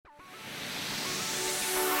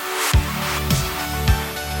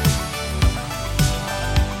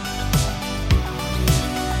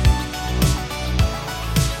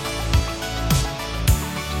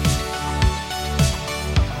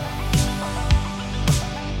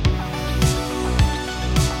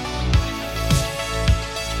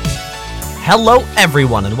Hello,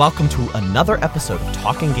 everyone, and welcome to another episode of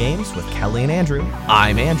Talking Games with Kellie and Andrew.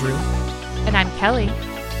 I'm Andrew. And I'm Kellie.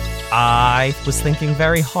 I was thinking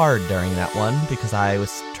very hard during that one because I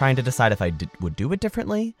was trying to decide if I would do it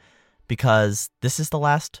differently, because this is the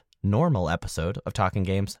last normal episode of Talking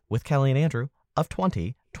Games with Kellie and Andrew of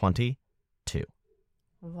 2022.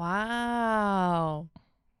 Wow.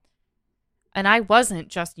 And I wasn't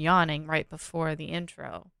just yawning right before the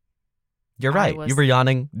intro. You're right. You were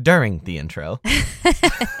yawning during the intro.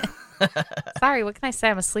 Sorry, what can I say?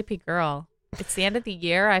 I'm a sleepy girl. It's the end of the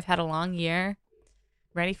year. I've had a long year.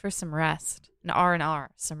 Ready for some rest. An R&R.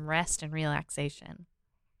 Some rest and relaxation.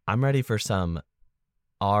 I'm ready for some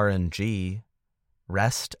R&G,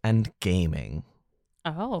 rest and gaming.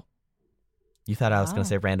 Oh. You thought I was going to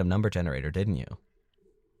say random number generator, didn't you?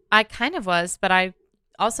 I kind of was, but I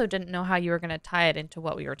also didn't know how you were going to tie it into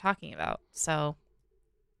what we were talking about. So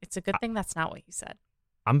it's a good thing that's not what you said.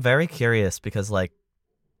 I'm very curious because,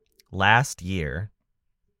 last year,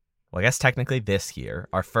 well, I guess technically this year,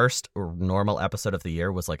 our first normal episode of the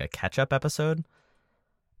year was a catch-up episode.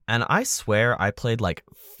 And I swear I played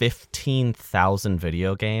 15,000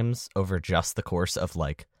 video games over just the course of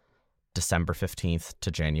December 15th to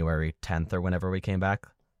January 10th or whenever we came back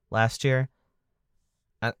last year.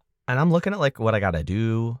 And I'm looking at what I got to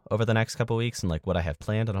do over the next couple weeks and what I have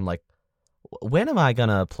planned. And I'm like, when am I going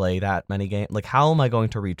to play that many games? How am I going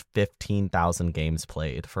to reach 15,000 games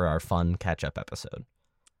played for our fun catch-up episode?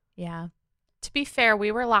 Yeah. To be fair,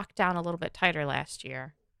 we were locked down a little bit tighter last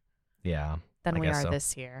year. Yeah. Than we are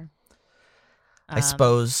this year. I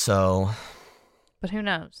suppose so. But who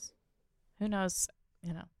knows? Who knows?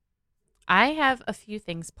 I have a few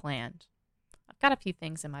things planned. I've got a few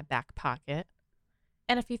things in my back pocket,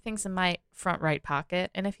 and a few things in my front right pocket,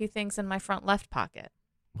 and a few things in my front left pocket.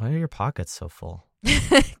 Why are your pockets so full?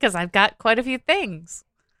 Because I've got quite a few things.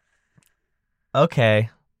 Okay.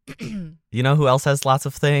 You know who else has lots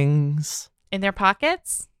of things? In their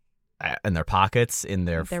pockets? In their pockets, in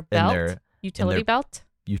their belt? Utility belt?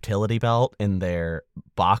 Utility belt, in their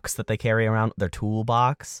box that they carry around, their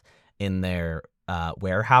toolbox, in their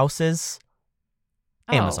warehouses.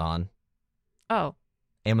 Oh. Amazon. Oh.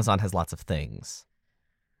 Amazon has lots of things.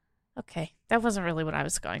 Okay. That wasn't really what I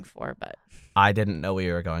was going for, but I didn't know what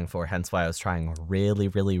you were going for, hence why I was trying really,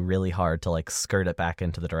 really, really hard to skirt it back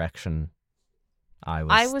into the direction I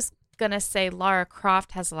was going to say Lara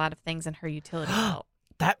Croft has a lot of things in her utility belt.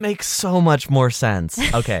 That makes so much more sense.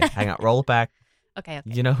 Okay, hang on. Roll it back. Okay.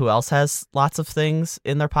 You know who else has lots of things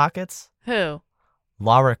in their pockets? Who?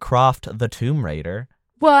 Lara Croft, the Tomb Raider.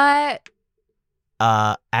 What?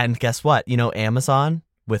 And guess what? You know Amazon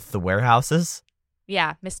with the warehouses?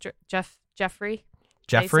 Yeah, Mr. Jeffrey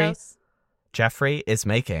Bezos? Jeffrey is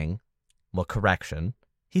making, correction,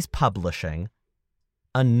 he's publishing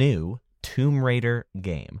a new Tomb Raider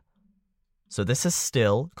game. So this is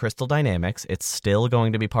still Crystal Dynamics. It's still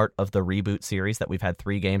going to be part of the reboot series that we've had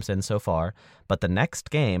 3 games in so far. But the next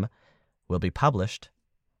game will be published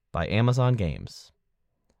by Amazon Games.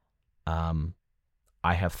 I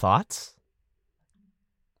have thoughts.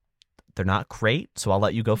 They're not great, so I'll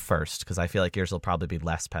let you go first, because I feel like yours will probably be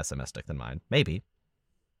less pessimistic than mine. Maybe.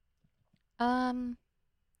 Who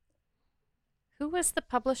was the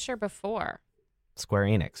publisher before? Square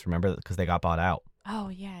Enix, remember? Because they got bought out. Oh,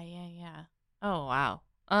 yeah. Oh, wow.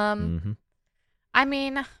 Mm-hmm. I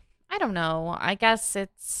mean, I don't know. I guess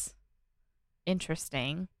it's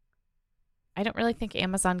interesting. I don't really think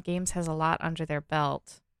Amazon Games has a lot under their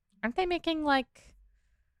belt. Aren't they making like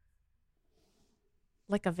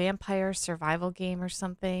a vampire survival game or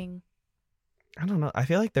something? I don't know. I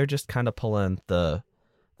feel like they're just kind of pulling the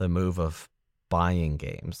move of buying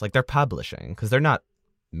games. They're publishing, because they're not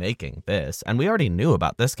making this. And we already knew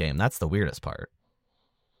about this game. That's the weirdest part.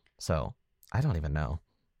 So I don't even know.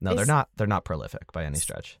 No, they're not prolific by any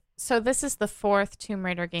stretch. So this is the 4th Tomb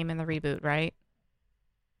Raider game in the reboot, right?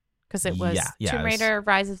 Because it was Tomb Raider,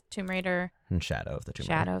 Rise of Tomb Raider, and Shadow of the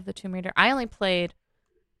Tomb Raider. I only played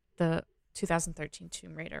the 2013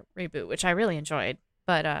 Tomb Raider reboot, which I really enjoyed.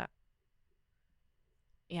 But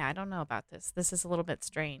yeah, I don't know about this. This is a little bit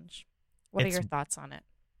strange. What are your thoughts on it?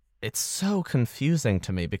 It's so confusing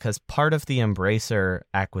to me, because part of the Embracer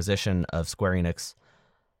acquisition of Square Enix,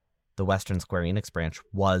 the Western Square Enix branch,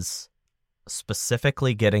 was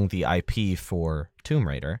specifically getting the IP for Tomb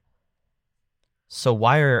Raider. So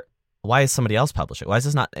why is somebody else publishing? Why is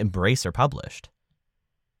this not Embracer published?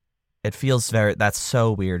 It feels that's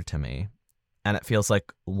so weird to me. And it feels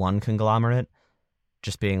like one conglomerate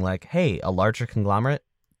just being like, hey, a larger conglomerate,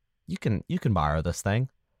 you can borrow this thing.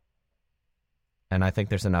 And I think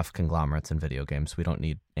there's enough conglomerates in video games. We don't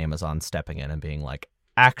need Amazon stepping in and being like,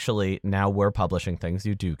 actually, now we're publishing things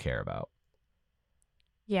you do care about.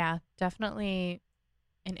 Yeah, definitely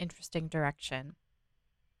an interesting direction.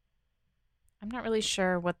 I'm not really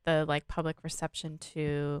sure what the public reception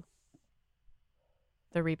to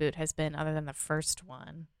the reboot has been other than the first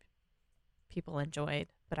one. People enjoyed,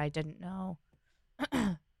 but I didn't know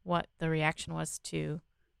what the reaction was to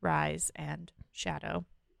Rise and Shadow.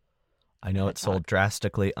 I know it sold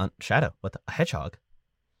drastically on Shadow. What the Hedgehog?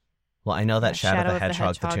 Well, I know that Shadow the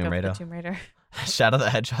Hedgehog, the Tomb Raider. Shadow the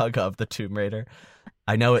Hedgehog of the Tomb Raider.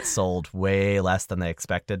 I know it sold way less than they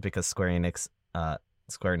expected because Square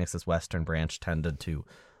Enix's Western branch tended to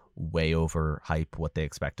way overhype what they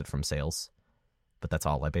expected from sales. But that's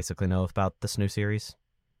all I basically know about this new series.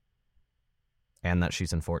 And that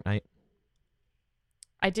she's in Fortnite.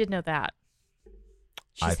 I did know that.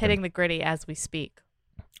 She's hitting the gritty as we speak.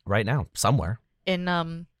 Right now, somewhere. In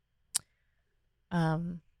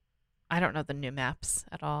I don't know the new maps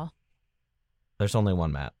at all. There's only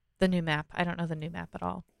one map. The new map. I don't know the new map at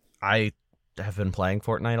all. I have been playing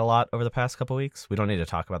Fortnite a lot over the past couple weeks. We don't need to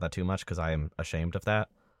talk about that too much because I am ashamed of that.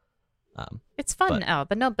 It's fun now.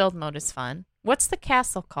 The no build mode is fun. What's the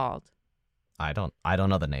castle called? I don't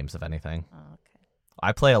know the names of anything. Oh, okay.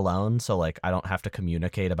 I play alone, so I don't have to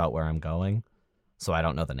communicate about where I'm going. So I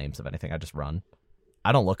don't know the names of anything. I just run.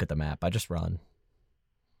 I don't look at the map. I just run.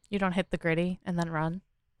 You don't hit the gritty and then run?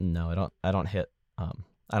 No, I don't hit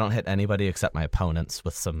anybody except my opponents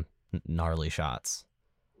with some gnarly shots.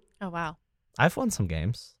 Oh wow. I've won some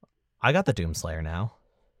games. I got the Doomslayer now.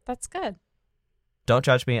 That's good. Don't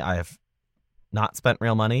judge me. I have not spent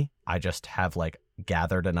real money. I just have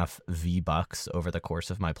gathered enough V-Bucks over the course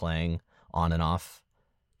of my playing on and off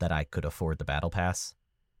that I could afford the battle pass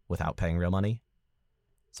without paying real money.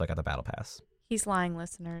 So I got the battle pass. He's lying,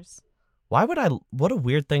 listeners. Why would I? What a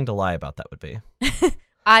weird thing to lie about that would be.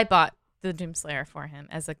 I bought the Doomslayer for him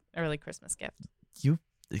as an early Christmas gift. You,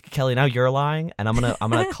 Kelly, now you're lying, and I'm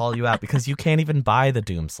gonna call you out because you can't even buy the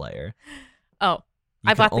Doomslayer. Oh,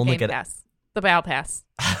 I bought the game pass, the battle pass.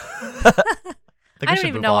 I don't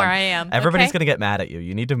even know where I am. Everybody's gonna get mad at you.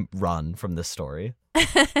 You need to run from this story.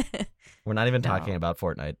 We're not even talking about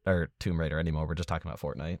Fortnite or Tomb Raider anymore. We're just talking about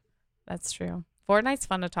Fortnite. That's true. Fortnite's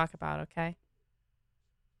fun to talk about, okay?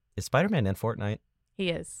 Is Spider-Man in Fortnite? He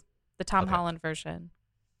is. The Tom Holland version.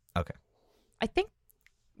 Okay. I think,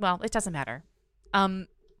 well, it doesn't matter.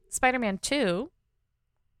 Spider-Man 2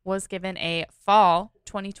 was given a fall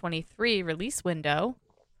 2023 release window.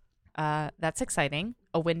 That's exciting.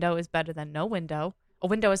 A window is better than no window. A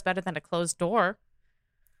window is better than a closed door.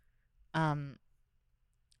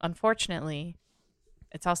 Unfortunately,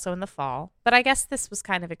 it's also in the fall. But I guess this was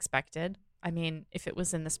kind of expected. I mean, if it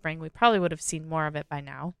was in the spring, we probably would have seen more of it by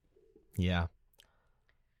now. Yeah.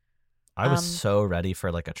 I was so ready for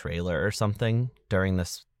a trailer or something during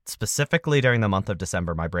this, specifically during the month of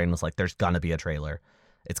December. My brain was like, there's going to be a trailer.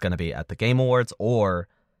 It's going to be at the Game Awards or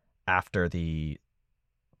after the,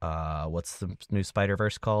 what's the new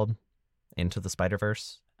Spider-Verse called? Into the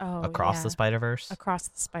Spider-Verse? Oh, Across the Spider-Verse? Across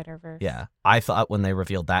the Spider-Verse. Yeah. I thought when they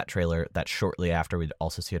revealed that trailer that shortly after we'd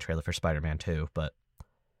also see a trailer for Spider-Man 2, but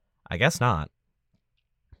I guess not.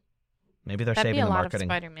 Maybe they're saving the marketing.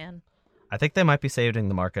 That'd be a lot of Spider-Man. I think they might be saving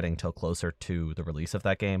the marketing till closer to the release of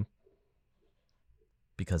that game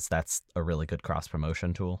because that's a really good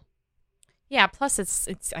cross-promotion tool. Yeah, plus it's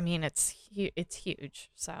huge,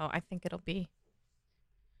 so I think it'll be...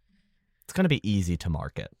 It's going to be easy to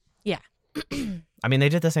market. Yeah. I mean, they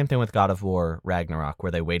did the same thing with God of War Ragnarok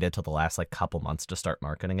where they waited till the last couple months to start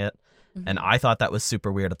marketing it. Mm-hmm. And I thought that was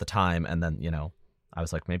super weird at the time. And then, I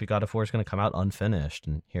was like, maybe God of War is going to come out unfinished.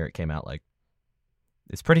 And here it came out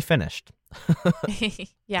it's pretty finished.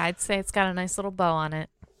 Yeah, I'd say it's got a nice little bow on it.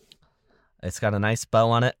 It's got a nice bow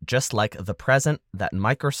on it, just like the present that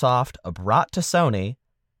Microsoft brought to Sony,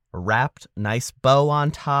 wrapped, nice bow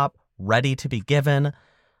on top, ready to be given.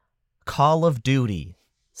 Call of Duty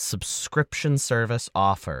subscription service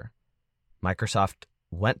offer. Microsoft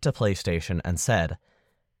went to PlayStation and said,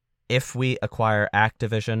 if we acquire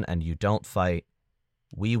Activision and you don't fight,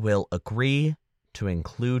 we will agree to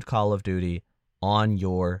include Call of Duty on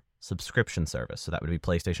your subscription service. So that would be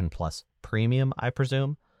PlayStation Plus Premium, I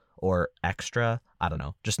presume, or Extra. I don't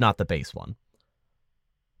know, just not the base one.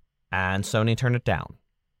 And Sony turned it down.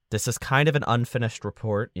 This is kind of an unfinished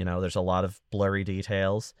report. There's a lot of blurry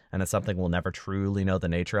details, and it's something we'll never truly know the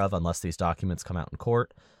nature of unless these documents come out in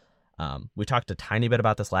court. We talked a tiny bit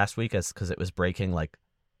about this last week because it was breaking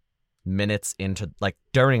minutes into,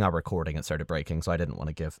 during our recording it started breaking, so I didn't want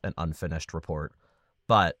to give an unfinished report.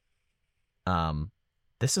 But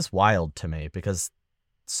this is wild to me because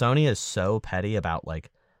Sony is so petty about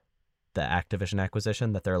the Activision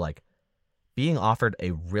acquisition, that they're like being offered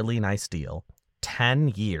a really nice deal, 10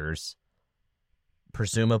 years,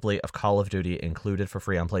 presumably of Call of Duty included for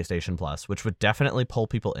free on PlayStation Plus, which would definitely pull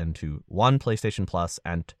people into, one, PlayStation Plus,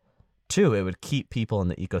 and two, it would keep people in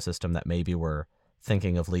the ecosystem that maybe were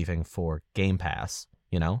thinking of leaving for Game Pass,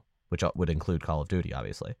 which would include Call of Duty,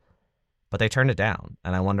 obviously. But they turned it down,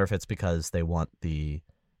 and I wonder if it's because they want the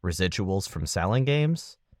residuals from selling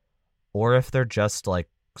games, or if they're just like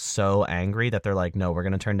so angry that they're like, no, we're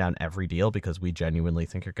going to turn down every deal because we genuinely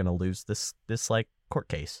think you're going to lose this like court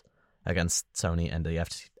case against Sony and the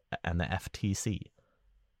FTC.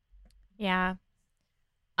 Yeah.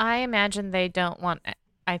 I imagine they don't want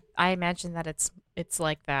I imagine that it's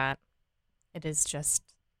like that. It is just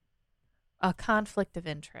a conflict of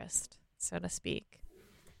interest, so to speak.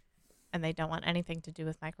 And they don't want anything to do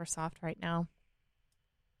with Microsoft right now.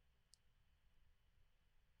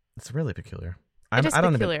 It's really peculiar. I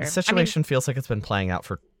don't know. The situation feels like it's been playing out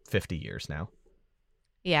for 50 years now.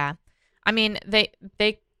 Yeah. I mean,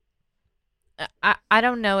 I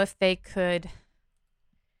don't know if they could.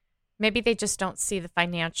 Maybe they just don't see the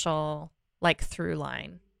financial through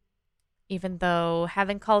line. Even though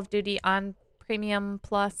having Call of Duty on Premium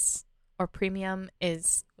Plus or Premium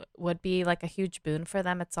would be like a huge boon for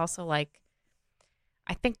them. It's also I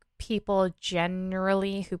think people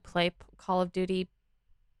generally who play Call of Duty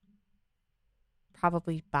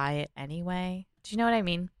probably buy it anyway. Do you know what I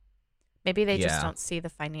mean? Maybe they just don't see the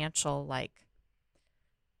financial,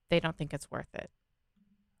 they don't think it's worth it.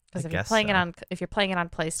 Because if you're playing it on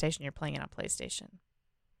PlayStation, you're playing it on PlayStation.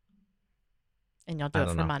 And you'll do it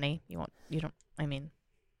for money.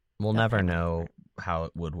 We'll never know how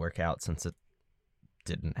it would work out since it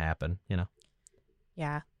didn't happen,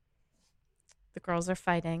 Yeah. The girls are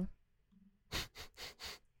fighting.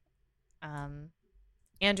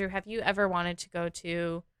 Andrew, have you ever wanted to go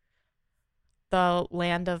to the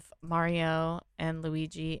land of Mario and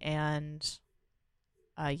Luigi and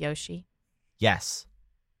Yoshi? Yes.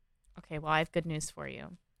 Okay, well, I have good news for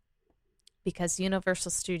you. Because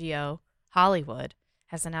Universal Studio Hollywood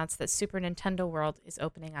has announced that Super Nintendo World is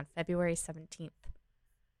opening on February 17th,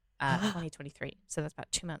 2023. So that's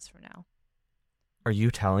about 2 months from now. Are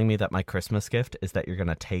you telling me that my Christmas gift is that you're going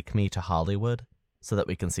to take me to Hollywood so that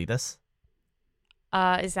we can see this?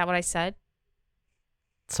 Is that what I said?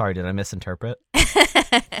 Sorry, did I misinterpret?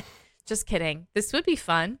 Just kidding. This would be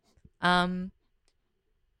fun. But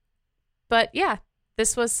yeah,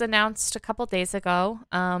 this was announced a couple days ago.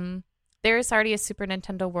 There is already a Super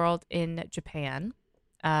Nintendo World in Japan,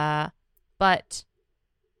 but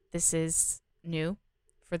this is new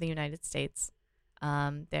for the United States.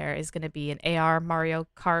 There is going to be an AR Mario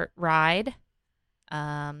Kart ride.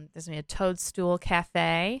 There's going to be a Toadstool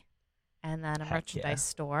Cafe, and then a merchandise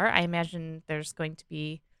store. I imagine there's going to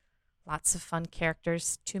be lots of fun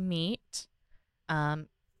characters to meet.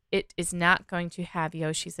 It is not going to have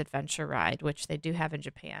Yoshi's Adventure Ride, which they do have in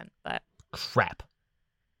Japan, but crap.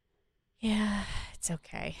 Yeah, it's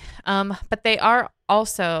okay. But they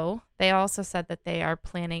also said that they are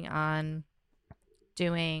planning on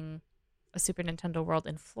doing a Super Nintendo World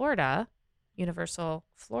in Florida, Universal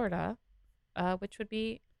Florida, which would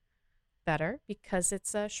be better because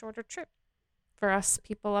it's a shorter trip for us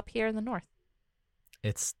people up here in the north.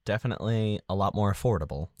 It's definitely a lot more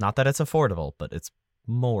affordable. Not that it's affordable, but it's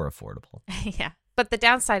more affordable. Yeah, but the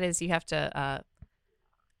downside is you have to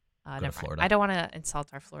go to Florida. I don't want to insult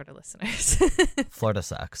our Florida listeners. Florida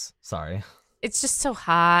sucks. Sorry. It's just so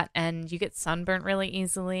hot, and you get sunburnt really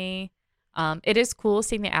easily. It is cool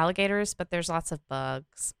seeing the alligators, but there's lots of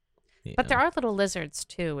bugs. Yeah. But there are little lizards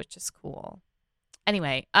too, which is cool.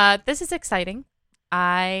 Anyway, this is exciting.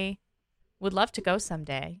 I would love to go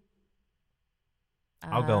someday.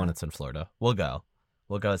 I'll go when it's in Florida. We'll go.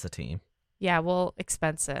 We'll go as a team. Yeah, we'll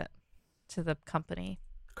expense it to the company.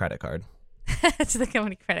 Credit card. To the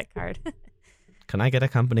company credit card. Can I get a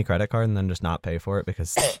company credit card and then just not pay for it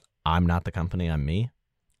because I'm not the company, I'm me?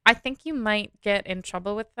 I think you might get in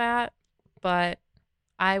trouble with that, but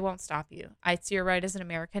I won't stop you. It's your right as an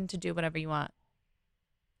American to do whatever you want.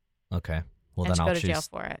 Okay. Well, and then I'll go to jail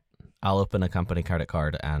for it. I'll open a company credit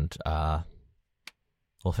card and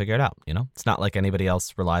we'll figure it out. It's not like anybody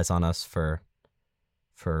else relies on us for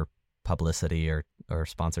publicity or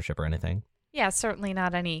sponsorship or anything. Yeah, certainly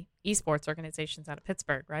not any esports organizations out of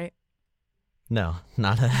Pittsburgh, right? No,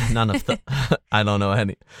 none of the. I don't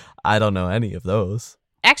know any of those.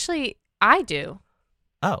 Actually, I do.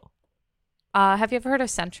 Oh. Have you ever heard of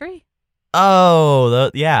Sentry?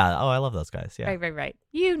 Oh, yeah. Oh, I love those guys. Yeah. Right.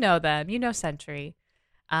 You know them. You know Sentry.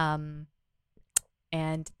 And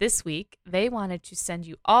this week, they wanted to send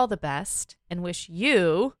you all the best and wish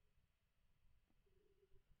you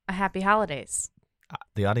a happy holidays.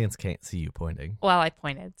 The audience can't see you pointing. Well, I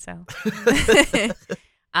pointed, so.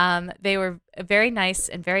 They were very nice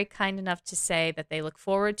and very kind enough to say that they look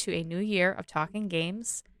forward to a new year of talking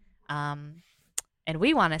games. And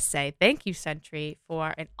we want to say thank you, Sentry,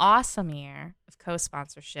 for an awesome year of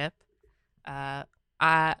co-sponsorship.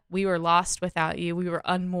 We were lost without you. We were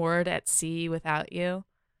unmoored at sea without you.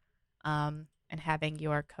 And having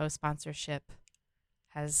your co-sponsorship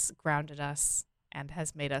has grounded us and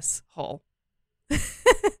has made us whole.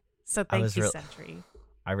 So thank you, Sentry.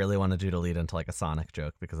 I really wanted you to lead into like a Sonic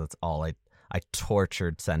joke because that's all I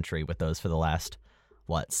tortured Sentry with those for the last,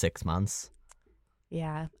 6 months?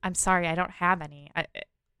 Yeah, I'm sorry. I don't have any. I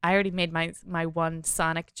already made my one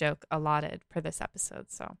Sonic joke allotted for this episode,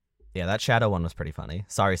 so. Yeah, that Shadow one was pretty funny.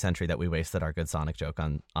 Sorry, Sentry, that we wasted our good Sonic joke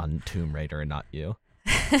on Tomb Raider and not you.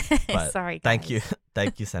 But sorry, guys.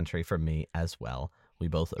 Thank you, Sentry, from me as well. We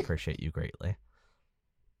both appreciate you greatly.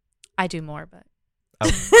 I do more, but. Oh.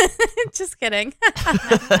 Just kidding.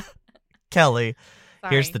 Kelly, Sorry.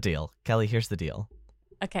 here's the deal.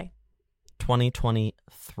 Okay.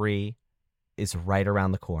 2023 is right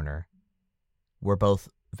around the corner. We're both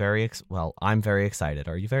I'm very excited.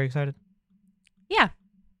 Are you very excited? Yeah.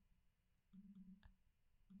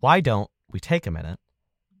 Why don't we take a minute,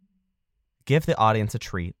 give the audience a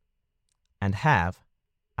treat, and have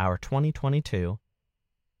our 2022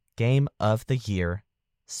 Game of the Year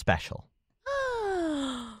special?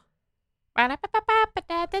 I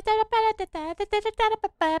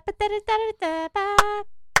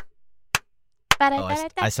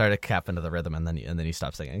started capping to the rhythm and then you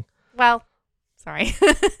stopped singing. Well, sorry.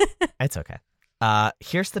 It's okay.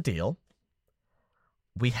 Here's the deal.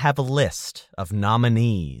 We have a list of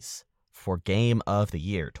nominees for Game of the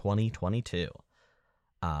Year 2022.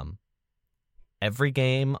 Every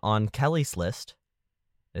game on Kelly's list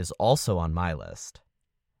is also on my list.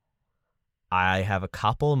 I have a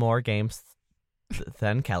couple more games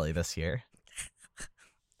than Kelly this year. It's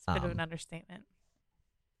a bit of an understatement.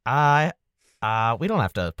 We don't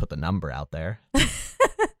have to put the number out there.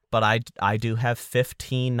 But I do have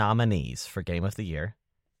 15 nominees for Game of the Year.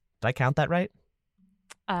 Did I count that right?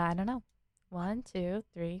 I don't know. 1, 2,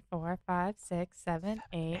 3, 4, 5, 6, 7,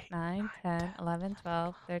 8, 9, 10, 11,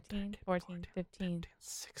 12, 13, 14, 15,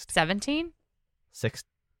 17?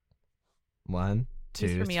 1,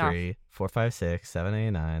 2, 3, 4, 5, 6, 7, 8,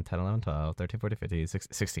 9, 10, 11, 12, 13, 14, 15,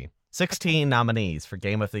 16. 16 nominees for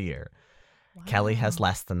Game of the Year. Wow. Kelly has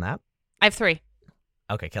less than that. I have 3.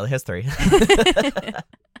 Okay, Kelly has 3.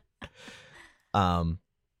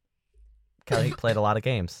 Kelly played a lot of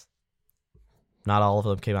games. Not all of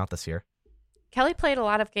them came out this year. Kelly played a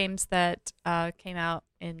lot of games that came out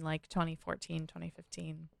in like 2014,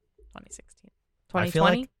 2015, 2016,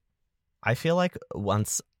 2020. I feel like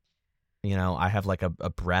once, I have like a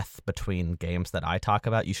breath between games that I talk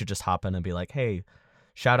about, you should just hop in and be like, hey,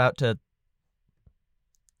 shout out to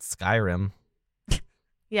Skyrim.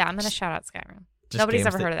 Yeah, I'm going to shout out Skyrim. Nobody's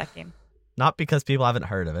ever heard of that game. Not because people haven't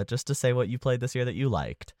heard of it, just to say what you played this year that you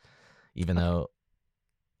liked, even though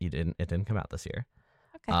it didn't come out this year.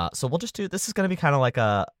 Okay. So we'll just this is going to be kind of like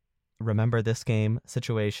a remember this game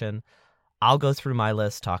situation. I'll go through my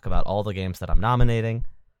list, talk about all the games that I'm nominating,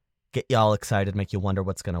 get y'all excited, make you wonder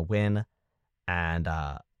what's going to win, and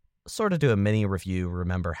sort of do a mini review,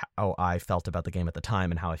 remember how I felt about the game at the time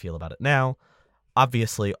and how I feel about it now.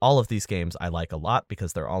 Obviously, all of these games I like a lot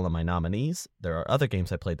because they're all on my nominees. There are other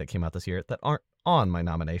games I played that came out this year that aren't on my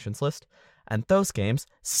nominations list, and those games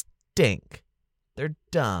stink. They're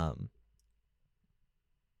dumb.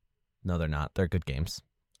 No, they're not. They're good games.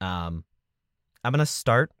 I'm going to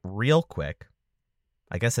start real quick.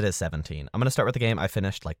 I guess it is 17. I'm going to start with the game I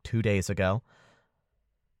finished like 2 days ago.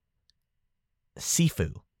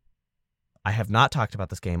 Sifu. I have not talked about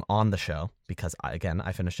this game on the show because, I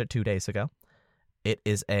finished it 2 days ago. It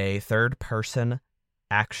is a third-person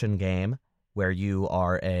action game where you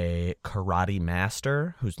are a karate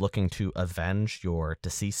master who's looking to avenge your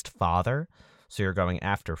deceased father. So you're going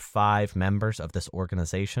after 5 members of this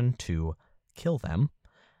organization to kill them.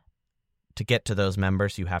 To get to those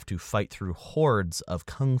members, you have to fight through hordes of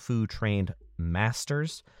kung fu trained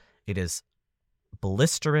masters. It is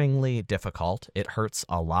blisteringly difficult. It hurts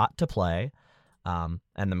a lot to play. And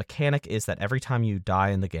the mechanic is that every time you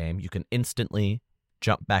die in the game, you can instantly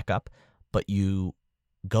jump back up, but you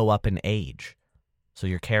go up in age. So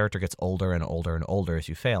your character gets older and older and older as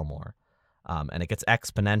you fail more. And it gets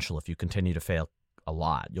exponential if you continue to fail a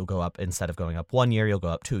lot. You'll go up, instead of going up 1 year, you'll go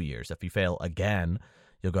up 2 years. If you fail again,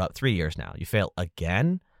 you'll go up 3 years now. You fail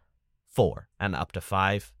again, 4, and up to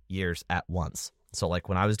 5 years at once. So like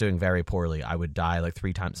when I was doing very poorly, I would die like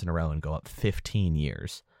 3 times in a row and go up 15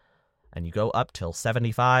 years. and you go up till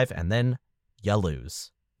 75, and then you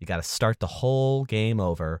lose. You got to start the whole game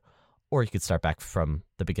over, or you could start back from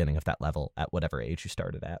the beginning of that level at whatever age you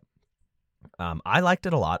started at. I liked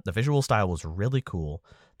it a lot. The visual style was really cool.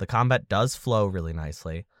 The combat does flow really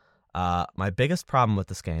nicely. My biggest problem with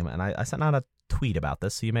this game, and I sent out a tweet about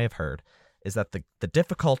this, so you may have heard, is that the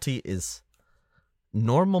difficulty is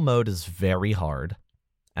normal mode is very hard,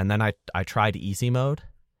 and then I tried easy mode,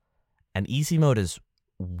 and easy mode is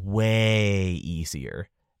way easier.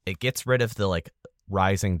 It gets rid of the like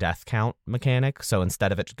rising death count mechanic, so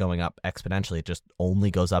instead of it going up exponentially, it just only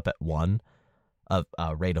goes up at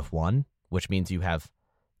a rate of 1, which means you have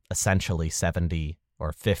essentially 70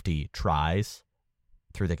 or 50 tries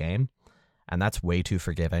through the game, and that's way too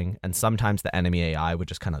forgiving. And sometimes the enemy AI would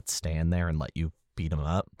just kind of stand there and let you beat them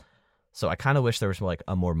up. So I kind of wish there was like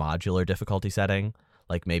a more modular difficulty setting,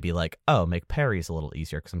 like maybe like, oh, make parries a little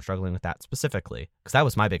easier, because I'm struggling with that specifically, because that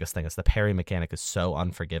was my biggest thing, is the parry mechanic is so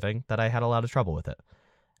unforgiving that I had a lot of trouble with it.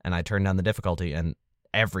 And I turned down the difficulty and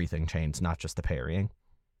everything changed, not just the parrying.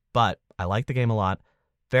 But I like the game a lot.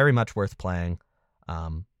 Very much worth playing.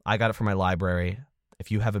 I got it from my library.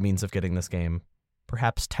 If you have a means of getting this game,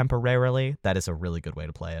 perhaps temporarily, that is a really good way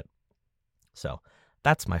to play it. So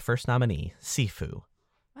that's my first nominee, Sifu.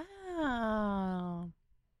 Wow.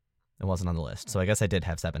 It wasn't on the list, so I guess I did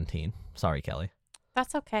have 17. Sorry, Kelly.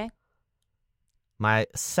 That's okay. My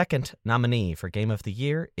second nominee for Game of the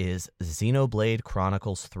Year is Xenoblade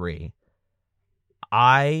Chronicles 3.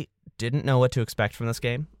 I didn't know what to expect from this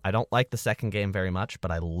game. I don't like the second game very much, but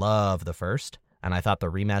I love the first, and I thought the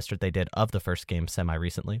remaster they did of the first game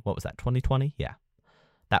semi-recently, what was that, 2020? Yeah.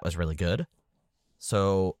 That was really good.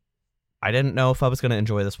 So I didn't know if I was going to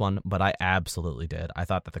enjoy this one, but I absolutely did. I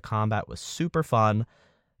thought that the combat was super fun.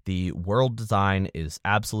 The world design is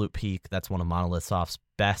absolute peak. That's one of Monolith Soft's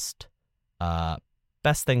best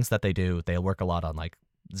things that they do. They work a lot on like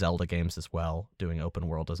Zelda games as well, doing open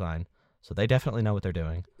world design. So they definitely know what they're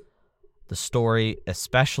doing. The story,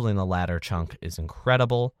 especially in the latter chunk, is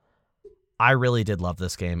incredible. I really did love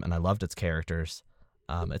this game, and I loved its characters.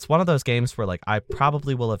 It's one of those games where like I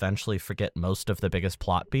probably will eventually forget most of the biggest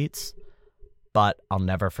plot beats, but I'll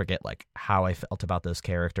never forget like how I felt about those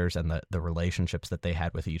characters and the relationships that they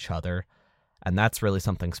had with each other. And that's really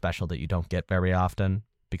something special that you don't get very often,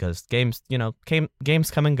 because games,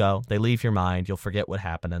 games come and go. They leave your mind. You'll forget what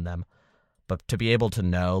happened in them. But to be able to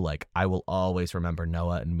know, like, I will always remember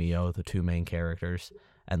Noah and Mio, the two main characters,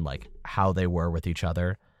 and like how they were with each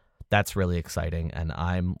other, that's really exciting. And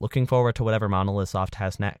I'm looking forward to whatever Monolith Soft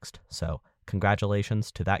has next. So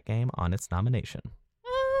congratulations to that game on its nomination.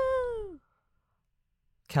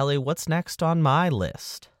 Kelly, what's next on my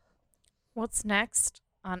list? What's next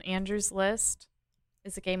on Andrew's list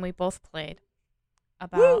is a game we both played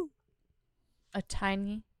about a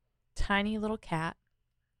tiny, tiny little cat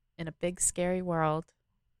in a big, scary world.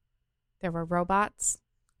 There were robots.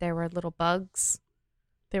 There were little bugs.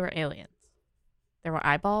 There were aliens. There were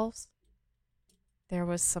eyeballs. There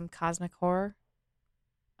was some cosmic horror.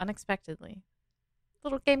 Unexpectedly.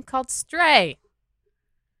 Little game called Stray.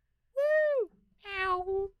 Woo!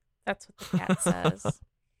 Ow. That's what the cat says.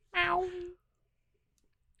 Meow.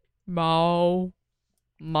 Mow.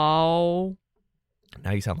 Mow.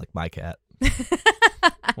 Now you sound like my cat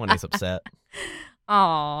when he's upset.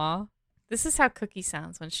 Aw. This is how Cookie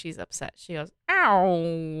sounds when she's upset. She goes,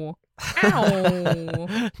 ow.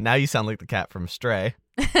 Ow. Now you sound like the cat from Stray.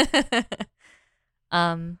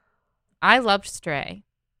 I loved Stray.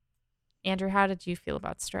 Andrew, how did you feel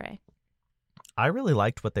about Stray? I really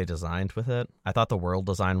liked what they designed with it. I thought the world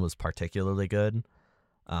design was particularly good.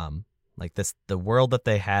 The world that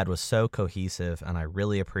they had was so cohesive, and I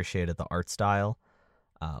really appreciated the art style.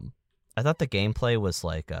 I thought the gameplay was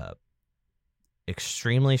like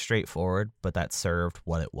extremely straightforward, but that served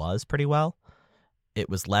what it was pretty well. It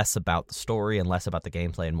was less about the story and less about the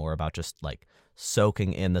gameplay and more about just like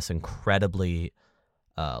soaking in this incredibly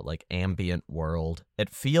ambient world. It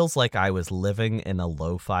feels like I was living in a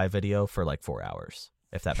lo-fi video for like 4 hours,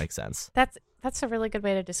 if that makes sense. That's a really good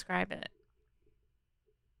way to describe it.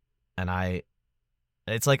 And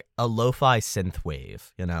it's like a lo-fi synth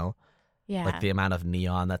wave, Yeah. Like the amount of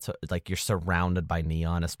neon that's like you're surrounded by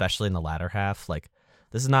neon, especially in the latter half. Like,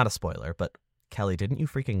 this is not a spoiler, but Kelly, didn't you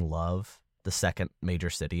freaking love the second major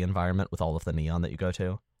city environment with all of the neon that you go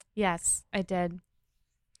to? Yes, I did.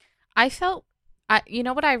 You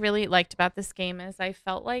know what I really liked about this game is I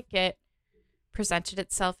felt like it presented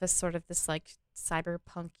itself as sort of this like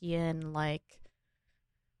cyberpunkian, like,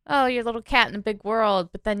 oh, you're a little cat in a big world,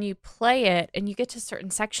 but then you play it and you get to certain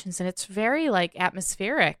sections and it's very like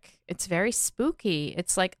atmospheric. It's very spooky.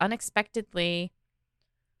 It's like unexpectedly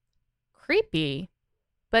creepy,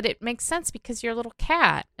 but it makes sense because you're a little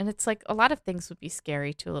cat. And it's like a lot of things would be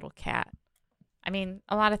scary to a little cat. I mean,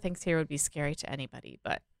 a lot of things here would be scary to anybody,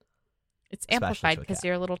 but it's Especially amplified to a because cat.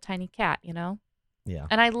 you're a little tiny cat, you know? Yeah.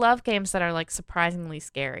 And I love games that are like surprisingly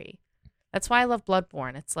scary. That's why I love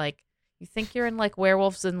Bloodborne. It's like you think you're in like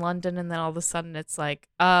werewolves in London and then all of a sudden it's like,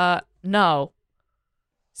 no.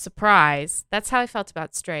 Surprise. That's how I felt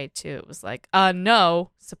about Stray too. It was like,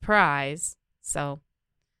 no, surprise. So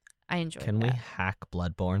I enjoyed Can we that. hack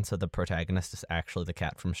Bloodborne so the protagonist is actually the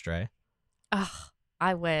cat from Stray? Ugh,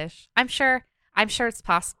 I wish. I'm sure it's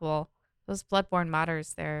possible. Those Bloodborne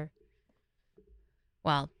modders, they're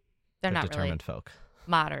not Determined really folk.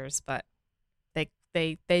 modders, but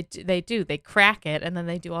they crack it and then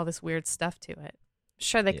they do all this weird stuff to it.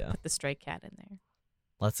 Sure, they could put the stray cat in there.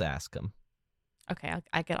 Let's ask him. Okay,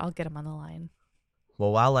 I'll get him on the line.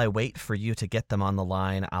 Well, while I wait for you to get them on the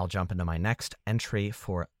line, I'll jump into my next entry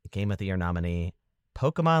for Game of the Year nominee,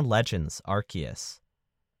 Pokemon Legends Arceus.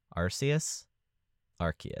 Arceus?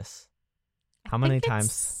 Arceus. How many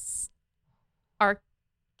times?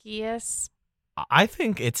 Arceus. I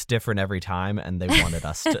think it's different every time, and they wanted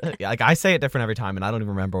us to. Like, I say it different every time, and I don't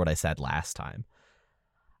even remember what I said last time.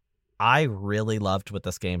 I really loved what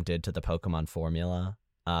this game did to the Pokemon formula.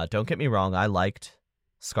 Don't get me wrong, I liked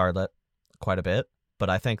Scarlet quite a bit, but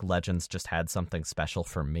I think Legends just had something special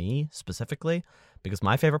for me specifically, because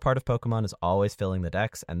my favorite part of Pokemon is always filling the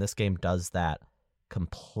decks, and this game does that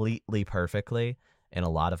completely perfectly in a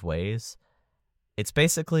lot of ways. It's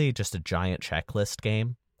basically just a giant checklist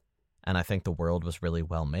game, and I think the world was really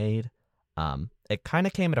well made. It kind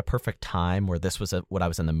of came at a perfect time where this was what I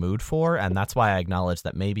was in the mood for, and that's why I acknowledge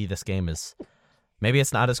that maybe this game is... Maybe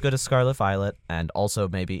it's not as good as Scarlet Violet, and also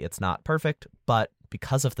maybe it's not perfect, but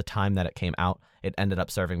because of the time that it came out, it ended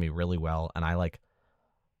up serving me really well, and I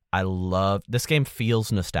love... This game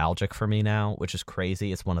feels nostalgic for me now, which is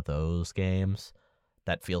crazy. It's one of those games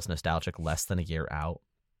that feels nostalgic less than a year out.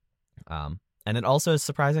 And it also is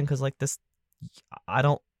surprising because, like, this... I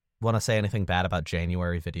don't want to say anything bad about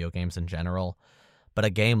January video games in general, but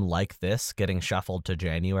a game like this getting shuffled to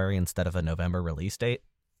January instead of a November release date,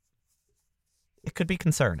 it could be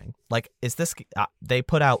concerning. Like, is this... they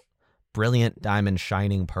put out Brilliant Diamond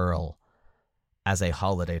Shining Pearl as a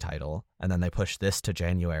holiday title, and then they push this to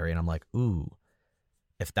January, and I'm like, ooh,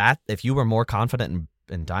 if you were more confident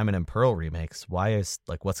in Diamond and Pearl remakes, what is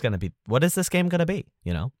this game gonna be,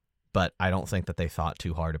 you know? But I don't think that they thought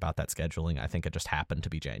too hard about that scheduling. I think it just happened to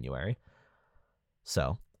be January.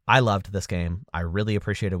 So I loved this game. I really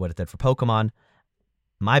appreciated what it did for Pokemon.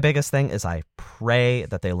 My biggest thing is I pray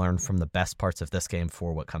that they learn from the best parts of this game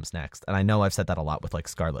for what comes next. And I know I've said that a lot with like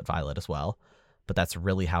Scarlet Violet as well, but that's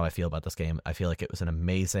really how I feel about this game. I feel like it was an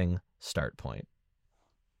amazing start point.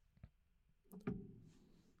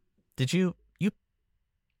 Did you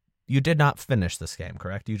did not finish this game,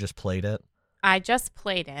 correct? You just played it? I just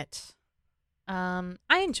played it. I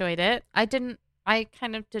enjoyed it. I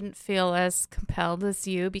kind of didn't feel as compelled as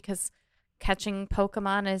you because catching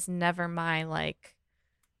Pokemon is never my like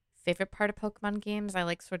favorite part of Pokemon games. I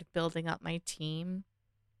like sort of building up my team.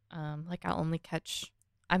 Like I'll only catch...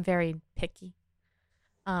 I'm very picky.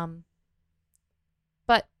 But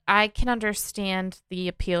I can understand the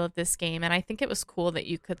appeal of this game, and I think it was cool that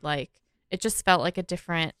you could like... It just felt like a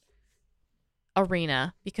different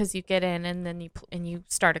arena because you get in and then you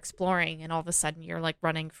start exploring, and all of a sudden you're like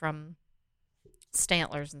running from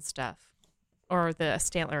Stantlers and stuff, or the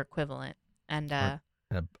Stantler equivalent, and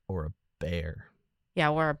or a bear.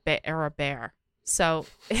 Yeah, or a bear. So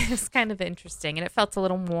it was kind of interesting, and it felt a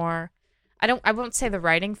little more... I won't say the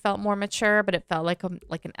writing felt more mature, but it felt like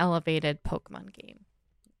an elevated Pokemon game.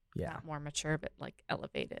 Yeah. Not more mature, but like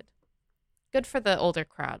elevated. Good for the older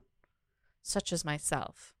crowd, such as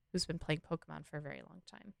myself, who's been playing Pokemon for a very long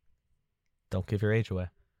time. Don't give your age away.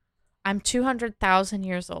 I'm 200,000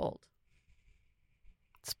 years old.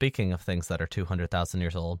 Speaking of things that are 200,000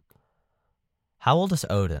 years old, how old is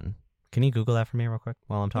Odin? Can you Google that for me real quick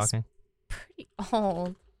while I'm talking? He's pretty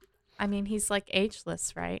old. I mean, he's like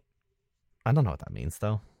ageless, right? I don't know what that means,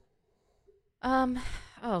 though.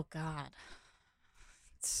 Oh God.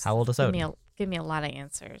 How old is Odin? Give me a lot of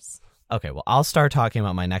answers. Okay, well, I'll start talking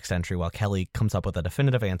about my next entry while Kelly comes up with a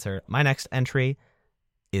definitive answer. My next entry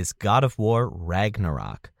is God of War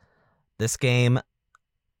Ragnarok. This game,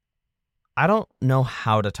 I don't know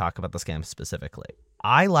how to talk about this game specifically.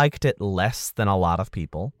 I liked it less than a lot of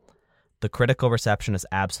people. The critical reception is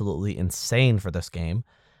absolutely insane for this game.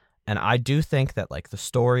 And I do think that like the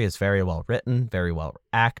story is very well written, very well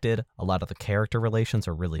acted. A lot of the character relations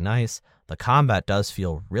are really nice. The combat does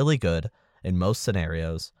feel really good in most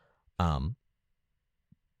scenarios.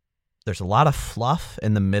 There's a lot of fluff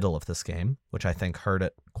in the middle of this game, which I think hurt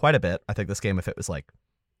it quite a bit. I think this game, if it was like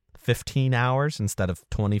 15 hours instead of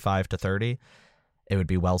 25 to 30, it would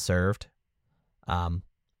be well served.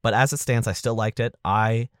 But as it stands, I still liked it.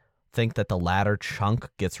 I think that the latter chunk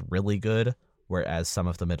gets really good, whereas some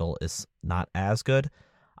of the middle is not as good.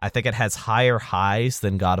 I think it has higher highs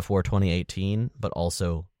than God of War 2018, but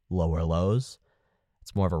also lower lows.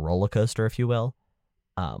 It's more of a roller coaster, if you will.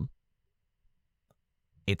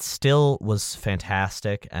 It still was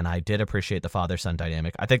fantastic, and I did appreciate the father-son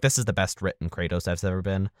dynamic. I think this is the best written Kratos has ever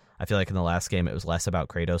been. I feel like in the last game it was less about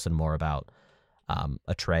Kratos and more about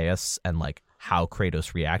Atreus and like how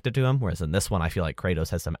Kratos reacted to him, whereas in this one I feel like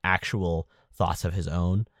Kratos has some actual thoughts of his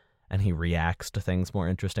own, and he reacts to things more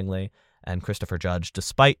interestingly. And Christopher Judge,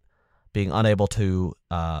 despite being unable to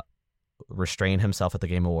restrain himself at the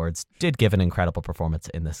Game Awards, did give an incredible performance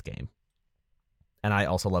in this game. And I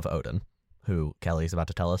also love Odin, who Kelly's about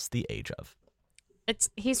to tell us the age of.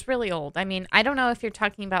 He's really old. I mean, I don't know if you're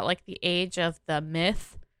talking about like the age of the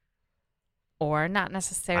myth or not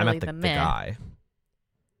necessarily I meant the myth. The guy.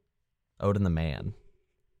 Odin the man.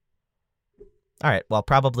 All right, well,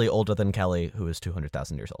 probably older than Kelly, who is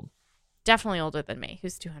 200,000 years old. Definitely older than me,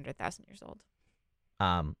 who's 200,000 years old.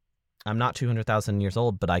 I'm not 200,000 years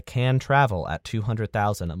old, but I can travel at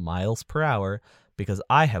 200,000 miles per hour because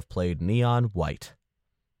I have played Neon White.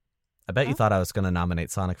 I bet you thought I was going to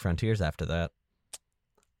nominate Sonic Frontiers after that.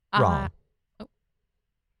 Wrong.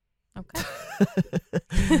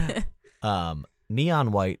 Okay.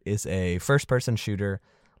 Neon White is a first-person shooter,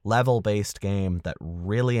 level-based game that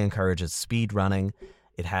really encourages speed running.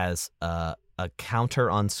 It has a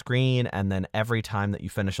counter on screen, and then every time that you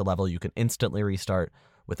finish a level, you can instantly restart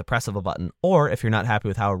with the press of a button. Or if you're not happy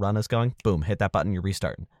with how a run is going, boom, hit that button, you're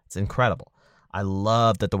restarting. It's incredible. I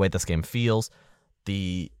love that the way this game feels.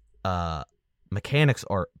 The mechanics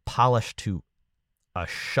are polished to a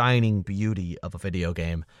shining beauty of a video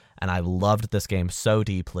game, and I loved this game so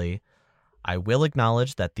deeply. I will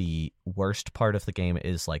acknowledge that the worst part of the game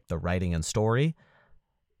is like the writing and story.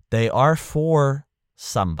 They are for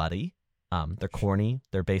somebody. They're corny.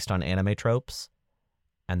 They're based on anime tropes,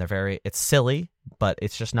 and it's silly, but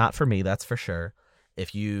it's just not for me, that's for sure.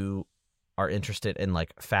 If you are interested in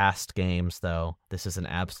like fast games, though, this is an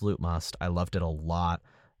absolute must. I loved it a lot.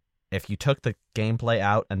 If you took the gameplay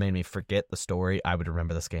out and made me forget the story, I would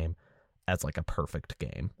remember this game as like a perfect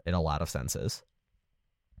game in a lot of senses.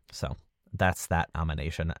 So that's that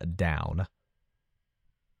nomination down.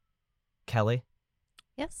 Kelly?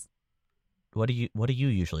 Yes? What do you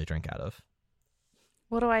usually drink out of?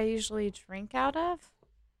 What do I usually drink out of?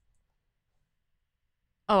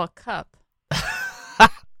 Oh, a cup.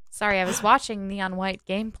 Sorry, I was watching Neon White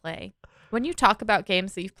gameplay. When you talk about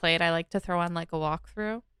games that you've played, I like to throw on like a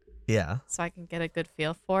walkthrough. Yeah. So I can get a good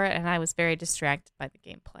feel for it, and I was very distracted by the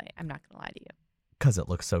gameplay. I'm not going to lie to you. Because it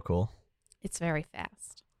looks so cool. It's very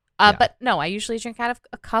fast. Yeah. But no, I usually drink out of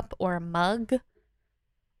a cup or a mug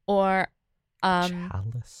or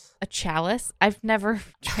chalice. A chalice. I've never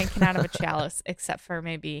drinking out of a chalice except for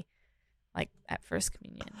maybe like at First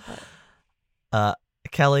Communion. But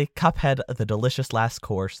Kelly, Cuphead, The Delicious Last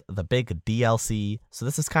Course, the big DLC. So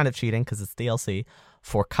this is kind of cheating because it's DLC.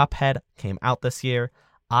 For Cuphead, came out this year.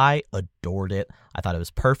 I adored it. I thought it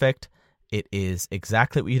was perfect. It is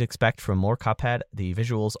exactly what you'd expect from more Cuphead. The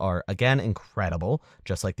visuals are, again, incredible,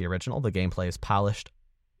 just like the original. The gameplay is polished.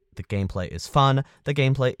 The gameplay is fun. The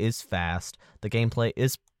gameplay is fast. The gameplay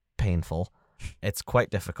is painful. It's quite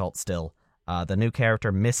difficult still. The new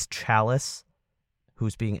character, Miss Chalice,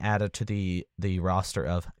 who's being added to the roster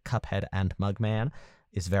of Cuphead and Mugman,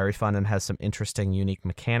 is very fun and has some interesting, unique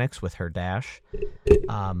mechanics with her dash.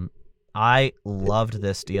 I loved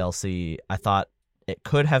this DLC. I thought it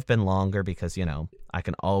could have been longer because, I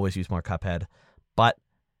can always use more Cuphead, but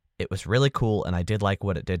it was really cool, and I did like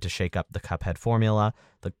what it did to shake up the Cuphead formula.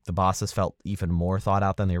 The bosses felt even more thought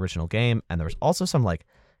out than the original game, and there was also some,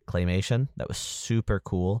 claymation that was super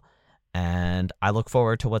cool, and I look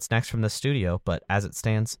forward to what's next from the studio, but as it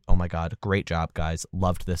stands, oh my god, great job, guys.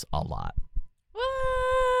 Loved this a lot.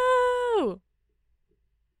 woo!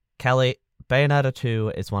 Kelly, Bayonetta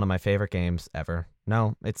 2 is one of my favorite games ever.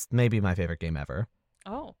 No, it's maybe my favorite game ever.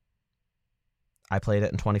 Oh. I played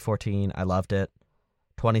it in 2014. I loved it.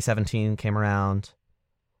 2017 came around.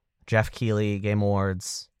 Jeff Keighley, Game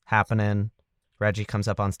Awards, happening. Reggie comes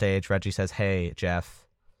up on stage. Reggie says, "Hey, Jeff,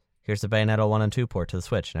 here's the Bayonetta 1 and 2 port to the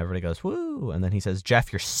Switch." And everybody goes, "Woo!" And then he says,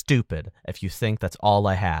 "Jeff, you're stupid if you think that's all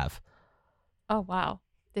I have." Oh, wow.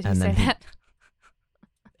 Did he And say then that?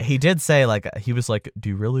 He did say, he was like, "Do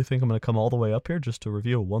you really think I'm going to come all the way up here just to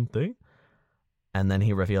reveal one thing?" And then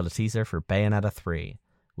he revealed a teaser for Bayonetta 3,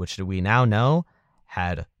 which we now know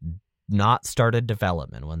had not started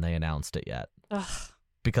development when they announced it yet. Ugh.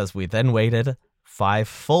 Because we then waited 5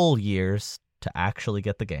 full years to actually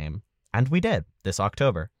get the game. And we did this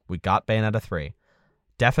October. We got Bayonetta 3.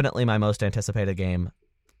 Definitely my most anticipated game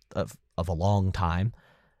of a long time.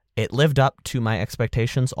 It lived up to my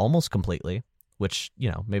expectations almost completely, which,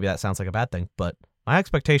 maybe that sounds like a bad thing, but my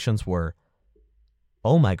expectations were,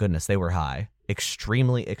 oh my goodness, they were high.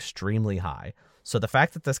 Extremely, extremely high. So the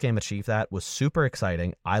fact that this game achieved that was super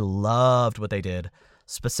exciting. I loved what they did,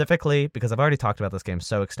 specifically because I've already talked about this game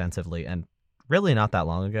so extensively and really not that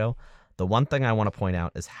long ago. The one thing I want to point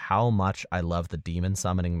out is how much I love the demon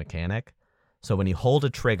summoning mechanic. So when you hold a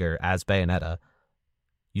trigger as Bayonetta,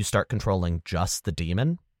 you start controlling just the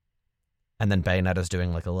demon. And then Bayonetta's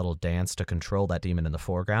doing like a little dance to control that demon in the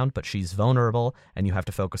foreground, but she's vulnerable, and you have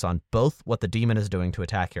to focus on both what the demon is doing to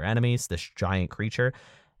attack your enemies, this giant creature,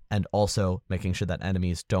 and also making sure that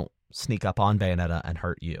enemies don't sneak up on Bayonetta and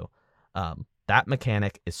hurt you. That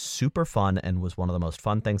mechanic is super fun and was one of the most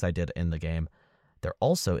fun things I did in the game. There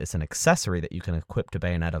also is an accessory that you can equip to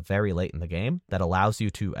Bayonetta very late in the game that allows you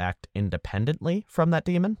to act independently from that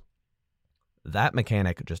demon. That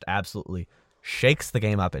mechanic just absolutely shakes the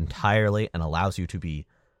game up entirely and allows you to be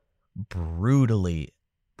brutally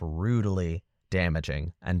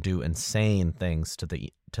damaging and do insane things to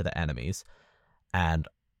the enemies. And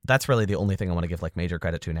that's really the only thing I want to give like major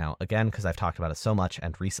credit to now, again, because I've talked about it so much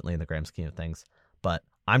and recently in the grand scheme of things. But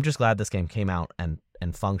I'm just glad this game came out and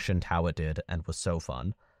functioned how it did and was so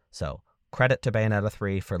fun. So credit to Bayonetta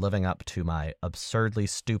 3 for living up to my absurdly,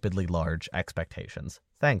 stupidly large expectations.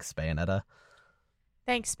 Thanks, Bayonetta.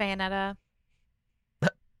 Thanks, Bayonetta.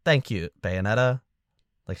 Thank you, Bayonetta.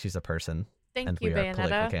 Like she's a person. Thank you, Bayonetta. Are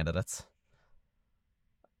political candidates.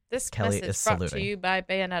 This Kelly message is brought saluting. to you by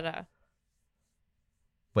Bayonetta.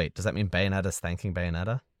 Wait, does that mean Bayonetta's thanking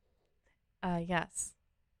Bayonetta? Yes.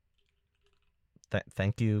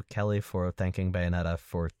 Thank you, Kelly, for thanking Bayonetta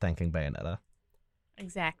for thanking Bayonetta.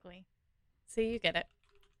 Exactly. See, you get it.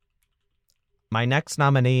 My next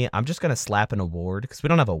nominee, I'm just going to slap an award, because we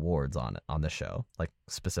don't have awards on this show, like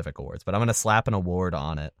specific awards, but I'm going to slap an award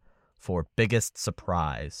on it for biggest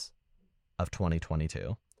surprise of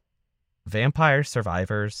 2022. Vampire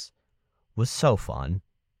Survivors was so fun.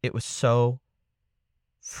 It was so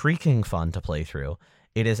freaking fun to play through.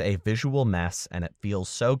 It is a visual mess, and it feels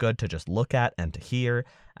so good to just look at and to hear,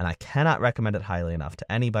 and I cannot recommend it highly enough to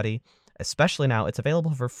anybody, especially now it's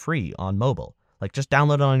available for free on mobile. Like, just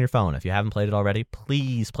download it on your phone. If you haven't played it already,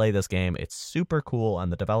 please play this game. It's super cool,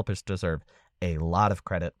 and the developers deserve a lot of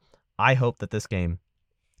credit. I hope that this game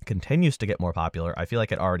continues to get more popular. I feel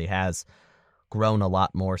like it already has grown a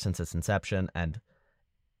lot more since its inception, and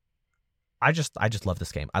I just love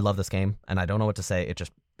this game. I love this game, and I don't know what to say.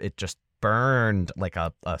 It just burned like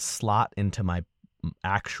a slot into my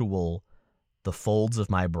the folds of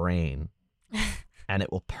my brain, and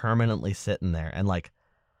it will permanently sit in there. And like,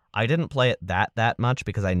 I didn't play it that much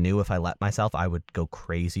because I knew if I let myself, I would go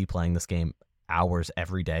crazy playing this game hours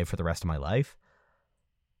every day for the rest of my life.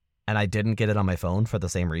 And I didn't get it on my phone for the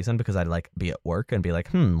same reason, because I'd like be at work and be like,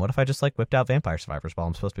 what if I just like whipped out Vampire Survivors while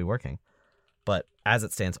I'm supposed to be working? But as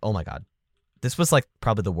it stands, oh my God. This was like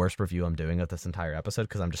probably the worst review I'm doing of this entire episode,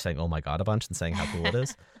 because I'm just saying, oh my God, a bunch and saying how cool it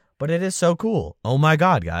is. But it is so cool. Oh my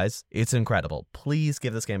God, guys. It's incredible. Please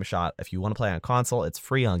give this game a shot. If you want to play on console, it's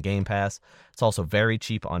free on Game Pass. It's also very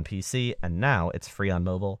cheap on PC, and now it's free on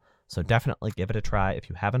mobile. So definitely give it a try if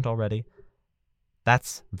you haven't already.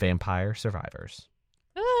 That's Vampire Survivors.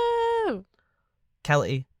 Woo!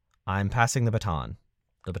 Kelly, I'm passing the baton.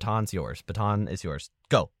 The baton's yours. Baton is yours.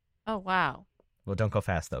 Go. Oh, wow. Well, don't go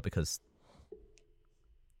fast, though, because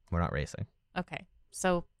we're not racing. Okay.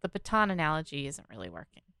 So the baton analogy isn't really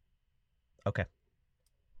working. Okay.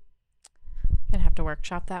 Gonna have to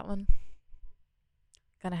workshop that one.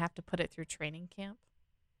 Gonna have to put it through training camp.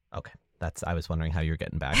 Okay. I was wondering how you're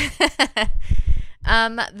getting back.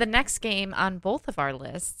 The next game on both of our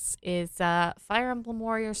lists is Fire Emblem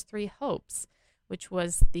Warriors 3 Hopes, which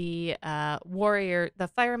was the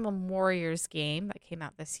Fire Emblem Warriors game that came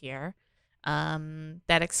out this year,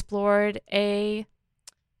 that explored an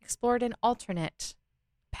alternate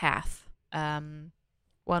path,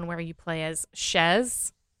 one where you play as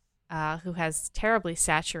Shez, who has terribly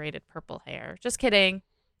saturated purple hair. Just kidding.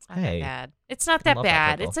 It's not that bad. It's not that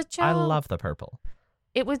bad. It's a joke. I love the purple.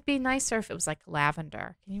 It would be nicer if it was like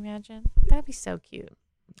lavender. Can you imagine? That'd be so cute.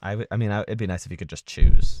 It'd be nice if you could just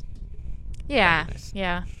choose. Yeah, nice.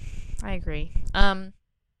 Yeah, I agree.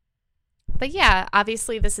 But yeah,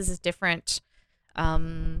 obviously this is a different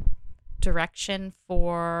direction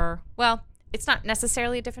for, well, it's not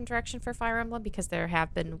necessarily a different direction for Fire Emblem because there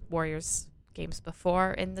have been Warriors games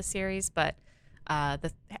before in the series, but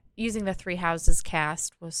the using the Three Houses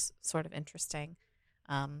cast was sort of interesting.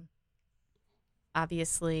 Um,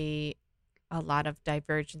 Obviously, a lot of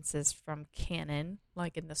divergences from canon,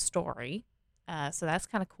 like in the story, so that's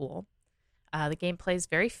kind of cool. The gameplay is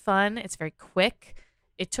very fun. It's very quick.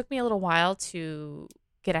 It took me a little while to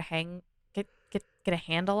get a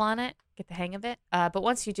handle on it, get the hang of it. But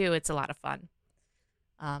once you do, it's a lot of fun,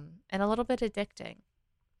 and a little bit addicting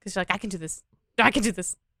because you're like, I can do this. I can do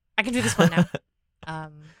this. I can do this one now.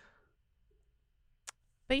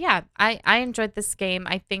 But yeah, I enjoyed this game.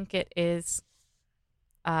 I think it is,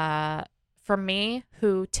 for me,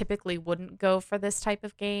 who typically wouldn't go for this type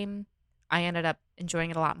of game, I ended up enjoying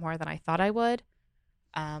it a lot more than I thought I would.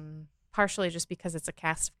 Partially just because it's a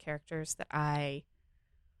cast of characters that I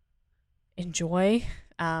enjoy,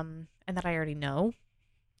 and that I already know.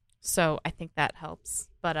 So I think that helps.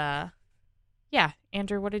 But yeah,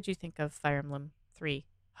 Andrew, what did you think of Fire Emblem 3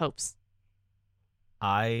 Hopes?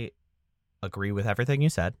 I agree with everything you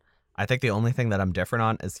said. I think the only thing that I'm different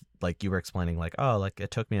on is, like, you were explaining, like, oh, like, it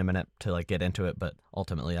took me a minute to, like, get into it, but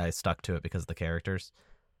ultimately I stuck to it because of the characters.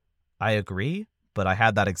 I agree, but I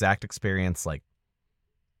had that exact experience, like,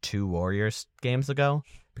 2 Warriors games ago,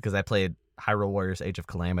 because I played Hyrule Warriors Age of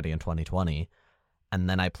Calamity in 2020, and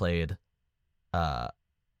then I played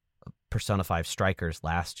Persona 5 Strikers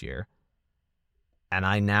last year. And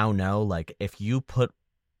I now know, like, if you put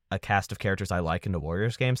a cast of characters I like into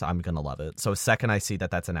Warriors games, I'm going to love it. So second I see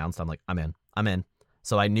that that's announced, I'm like, I'm in.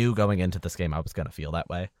 So I knew going into this game I was going to feel that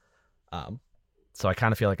way. So I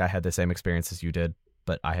kind of feel like I had the same experience as you did,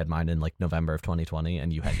 but I had mine in, like, November of 2020,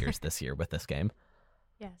 and you had yours this year with this game.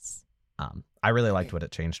 Yes. I really liked what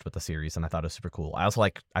it changed with the series, and I thought it was super cool. I also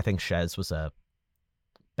I think Shez was a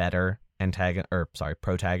better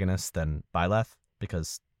protagonist than Byleth,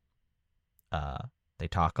 because they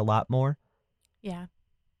talk a lot more. Yeah.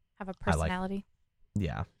 Have a personality.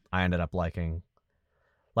 I ended up liking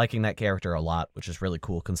that character a lot, which is really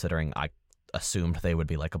cool considering I assumed they would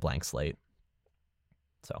be like a blank slate.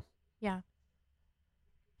 So yeah,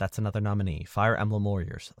 that's another nominee. Fire Emblem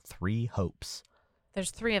Warriors 3 Hopes.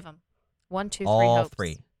 There's 3 of them. 1, 2, 3 all hopes.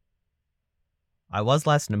 3. I was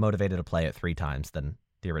less motivated to play it 3 times than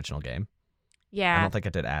the original game. Yeah, I don't think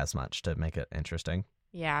it did as much to make it interesting.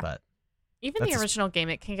 Yeah, but even the original game,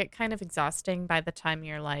 it can get kind of exhausting by the time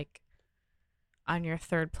you're, like, on your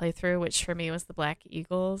 3rd playthrough, which for me was the Black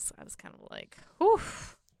Eagles. I was kind of like, whew.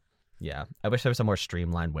 Yeah, I wish there was a more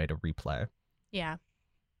streamlined way to replay. Yeah.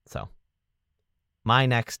 So, my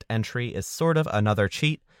next entry is sort of another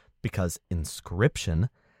cheat, because Inscription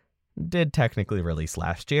did technically release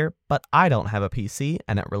last year, but I don't have a PC,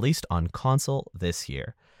 and it released on console this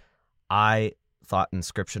year. I thought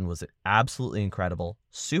Inscription was an absolutely incredible,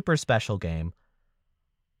 super special game.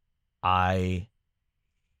 I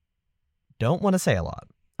don't want to say a lot.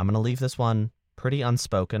 I'm going to leave this one pretty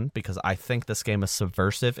unspoken because I think this game is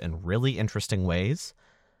subversive in really interesting ways.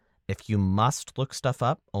 If you must look stuff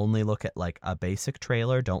up, only look at, like, a basic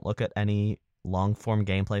trailer. Don't look at any long-form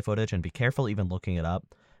gameplay footage, and be careful even looking it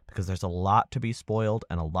up, because there's a lot to be spoiled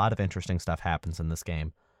and a lot of interesting stuff happens in this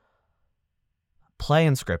game. Play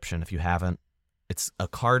Inscription if you haven't. It's a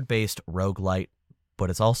card-based roguelite, but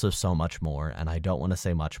it's also so much more, and I don't want to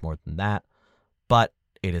say much more than that. But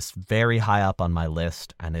it is very high up on my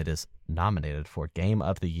list, and it is nominated for Game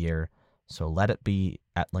of the Year. So let it be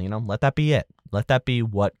let that be it. Let that be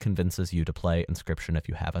what convinces you to play Inscription if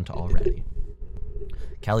you haven't already.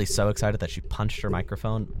 Kelly's so excited that she punched her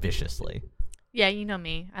microphone viciously. Yeah, you know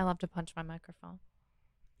me. I love to punch my microphone.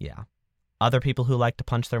 Yeah. Other people who like to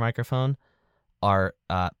punch their microphone are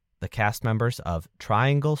the cast members of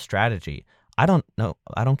Triangle Strategy. I don't know.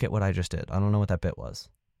 I don't get what I just did. I don't know what that bit was.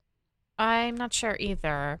 I'm not sure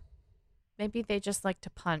either. Maybe they just like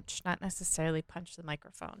to punch, not necessarily punch the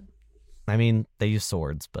microphone. I mean, they use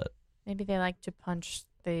swords, but... Maybe they like to punch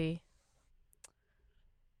the...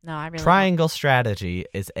 No, I really Triangle Strategy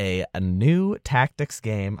is a new tactics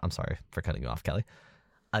game. I'm sorry for cutting you off, Kelly.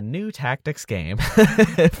 A new tactics game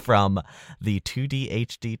from the 2D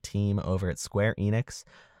HD team over at Square Enix.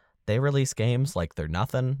 They release games like they're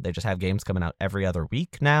nothing. They just have games coming out every other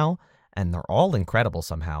week now, and they're all incredible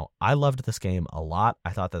somehow. I loved this game a lot.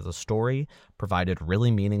 I thought that the story provided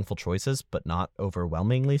really meaningful choices, but not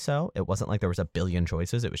overwhelmingly so. It wasn't like there was a billion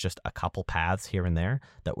choices. It was just a couple paths here and there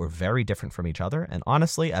that were very different from each other. And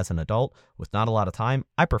honestly, as an adult with not a lot of time,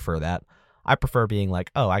 I prefer that. I prefer being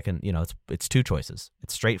like, oh, I can, it's 2 choices.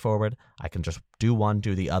 It's straightforward. I can just do one,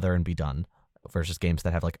 do the other, and be done. Versus games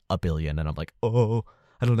that have like a billion, and I'm like, oh,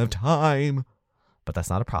 I don't have time. But that's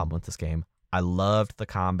not a problem with this game. I loved the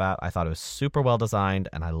combat. I thought it was super well designed,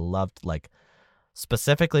 and I loved like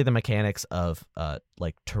specifically the mechanics of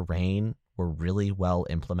like terrain were really well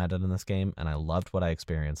implemented in this game, and I loved what I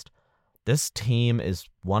experienced. This team is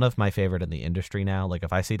one of my favorite in the industry now. Like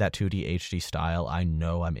if I see that 2D HD style, I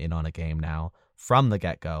know I'm in on a game now from the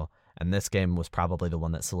get-go, and this game was probably the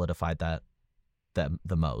one that solidified that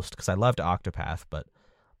the most, because I loved Octopath, but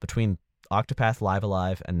between Octopath, Live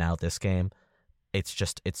Alive, and now this game, it's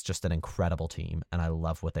just an incredible team, and I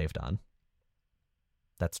love what they've done.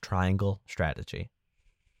 That's Triangle Strategy.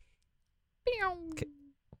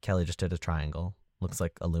 Kelly just did a triangle. Looks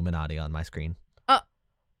like Illuminati on my screen.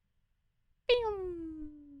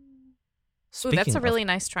 Ooh, that's a really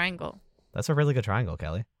nice triangle. That's a really good triangle,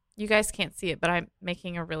 Kelly. You guys can't see it, but I'm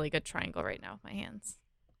making a really good triangle right now with my hands.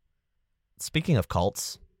 Speaking of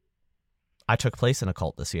cults, I took place in a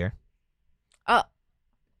cult this year.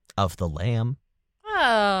 Of the Lamb.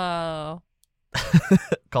 Oh.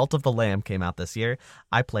 Cult of the Lamb came out this year.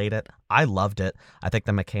 I played it. I loved it. I think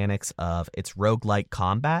the mechanics of its roguelike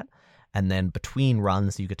combat, and then between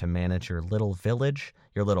runs, you get to manage your little village,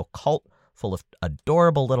 your little cult full of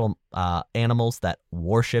adorable little animals that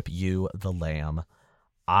worship you, the lamb.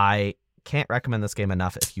 I can't recommend this game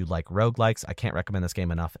enough if you like roguelikes. I can't recommend this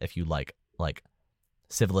game enough if you like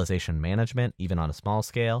civilization management, even on a small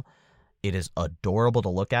scale. It is adorable to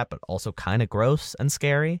look at, but also kind of gross and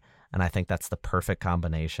scary, and I think that's the perfect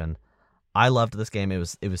combination. I loved this game. It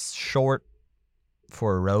was short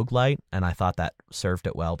for a roguelite, and I thought that served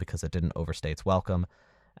it well because it didn't overstay its welcome,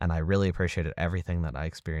 and I really appreciated everything that I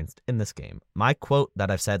experienced in this game. My quote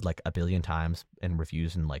that I've said like a billion times in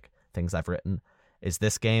reviews and like things I've written is,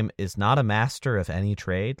 this game is not a master of any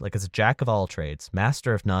trade. Like, it's a jack of all trades,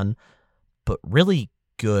 master of none, but really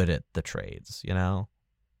good at the trades, you know?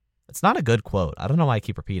 It's not a good quote. I don't know why I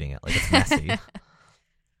keep repeating it. Like, it's messy.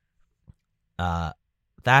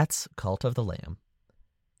 That's Cult of the Lamb.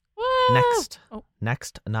 Whoa!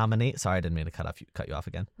 Next nominee. Sorry, I didn't mean to cut you off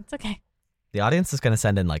again. It's okay. The audience is going to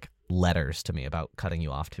send in like letters to me about cutting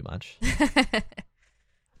you off too much.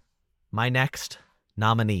 My next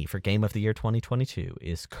nominee for Game of the Year 2022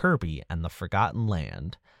 is Kirby and the Forgotten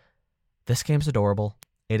Land. This game's adorable.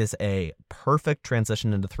 It is a perfect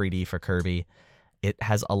transition into 3D for Kirby. It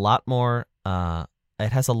has a lot more,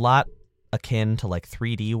 it has a lot akin to like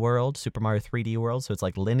 3D World, Super Mario 3D World. So it's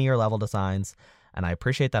like linear level designs, and I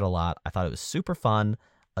appreciate that a lot. I thought it was super fun,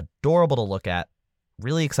 adorable to look at,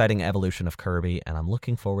 really exciting evolution of Kirby, and I'm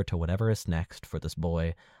looking forward to whatever is next for this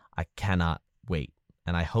boy. I cannot wait,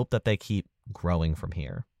 and I hope that they keep growing from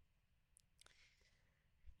here.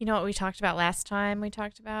 You know what we talked about last time we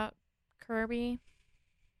talked about Kirby?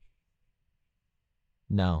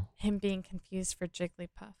 No. Him being confused for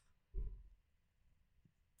Jigglypuff.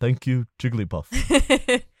 Thank you, Jigglypuff.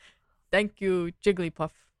 Thank you, Jigglypuff.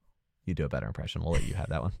 You do a better impression. We'll let you have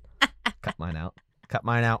that one. Cut mine out.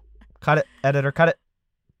 Cut it. Editor, cut it.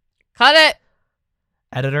 Cut it.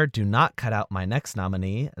 Editor, do not cut out my next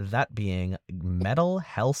nominee, that being Metal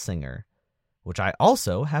Hellsinger, which I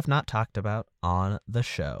also have not talked about on the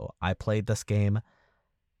show. I played this game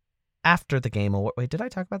after the Game Award. Wait, did I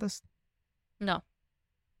talk about this? No.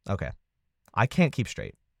 Okay. I can't keep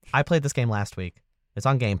straight. I played this game last week. It's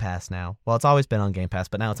on Game Pass now. Well, it's always been on Game Pass,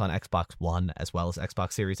 but now it's on Xbox One as well as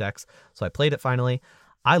Xbox Series X. So I played it finally.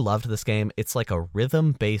 I loved this game. It's like a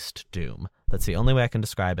rhythm-based Doom. That's the only way I can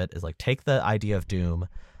describe it, is like take the idea of Doom,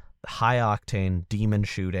 high-octane demon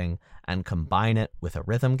shooting, and combine it with a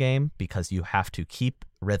rhythm game, because you have to keep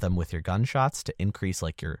rhythm with your gunshots to increase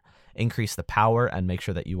the power and make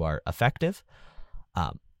sure that you are effective.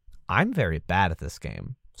 I'm very bad at this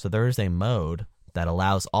game. So there is a mode that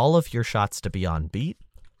allows all of your shots to be on beat,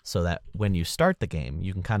 so that when you start the game,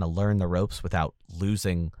 you can kind of learn the ropes without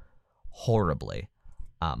losing horribly.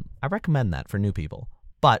 I recommend that for new people,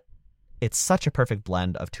 but it's such a perfect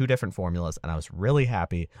blend of two different formulas, and I was really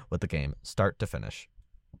happy with the game, start to finish.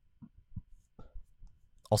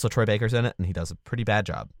 Also, Troy Baker's in it, and he does a pretty bad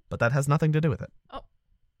job, but that has nothing to do with it. Oh.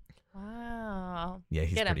 Wow. Yeah,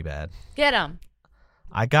 he's pretty bad. Get him.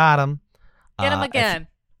 I got him. Get him again.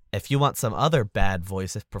 If you want some other bad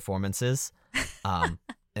voice performances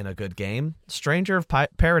in a good game, Stranger of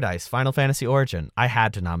Paradise, Final Fantasy Origin. I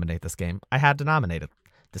had to nominate this game. I had to nominate it.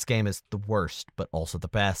 This game is the worst, but also the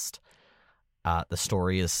best. The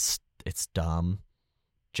story it's dumb.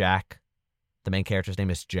 Jack, the main character's name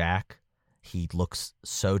is Jack. He looks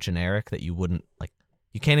so generic that you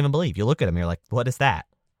can't even believe. You look at him, you're like, what is that?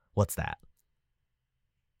 What's that?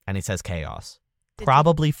 And he says chaos.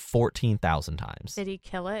 Probably 14,000 times. Did he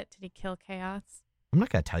kill it? Did he kill chaos? I'm not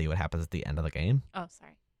going to tell you what happens at the end of the game. Oh,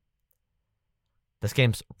 sorry. This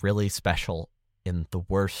game's really special in the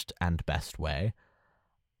worst and best way.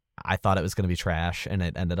 I thought it was going to be trash, and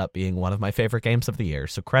it ended up being one of my favorite games of the year.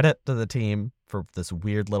 So credit to the team for this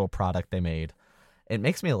weird little product they made. It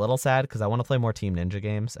makes me a little sad because I want to play more Team Ninja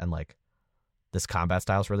games, and like this combat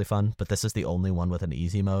style is really fun, but this is the only one with an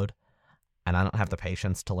easy mode, and I don't have the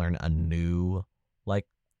patience to learn a new like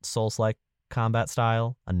Souls-like combat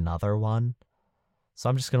style, another one. So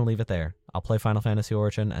I'm just going to leave it there. I'll play Final Fantasy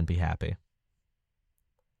Origin and be happy.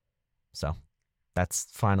 So that's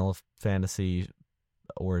Final Fantasy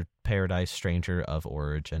or Paradise Stranger of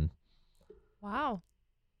Origin. Wow.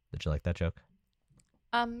 Did you like that joke?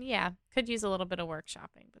 Yeah. Could use a little bit of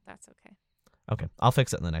workshopping, but that's okay. Okay. I'll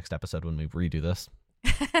fix it in the next episode when we redo this.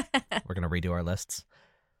 We're going to redo our lists.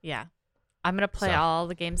 Yeah. I'm going to play all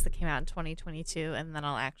the games that came out in 2022, and then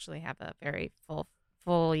I'll actually have a very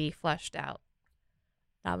fully fleshed out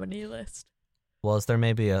nominee list. Well, is there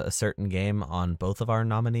maybe a certain game on both of our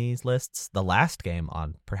nominees lists, the last game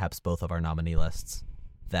on perhaps both of our nominee lists,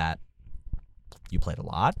 that you played a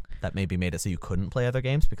lot, that maybe made it so you couldn't play other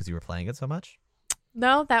games because you were playing it so much?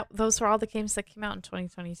 No, those were all the games that came out in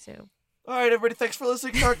 2022. All right, everybody, thanks for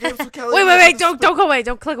listening to our Games with Kellie. Wait, don't go away.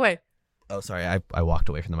 Don't click away. Oh, sorry, I walked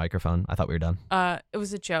away from the microphone. I thought we were done. It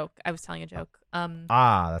was a joke. I was telling a joke.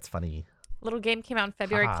 That's funny. Little game came out in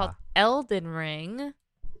February called Elden Ring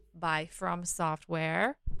by From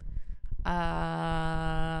Software.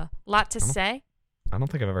 Lot to say. I don't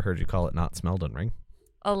think I've ever heard you call it not Smelden Ring.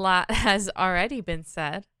 A lot has already been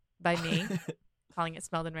said by me, calling it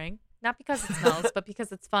Smelden Ring. Not because it smells, but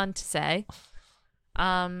because it's fun to say.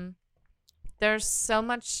 There's so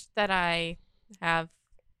much that I have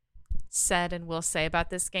said and will say about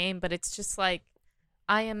this game, but it's just like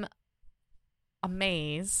I am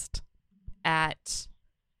amazed at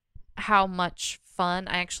how much fun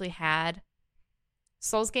I actually had.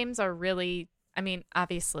 Souls games are really, I mean,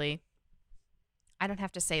 obviously, I don't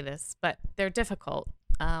have to say this, but they're difficult.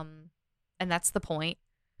 And that's the point.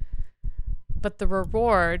 But the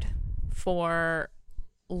reward for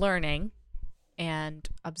learning and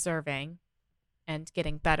observing and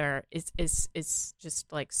getting better is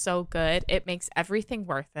just like so good. It makes everything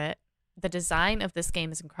worth it. The design of this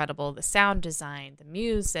game is incredible. The sound design, the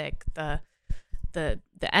music, the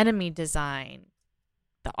enemy design,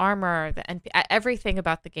 the armor, everything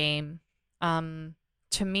about the game,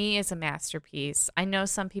 to me is a masterpiece. I know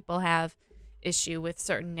some people have issue with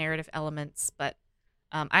certain narrative elements, but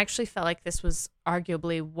I actually felt like this was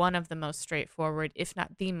arguably one of the most straightforward, if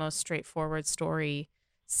not the most straightforward story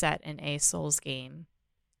set in a Souls game.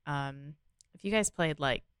 If you guys played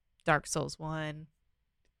like Dark Souls 1,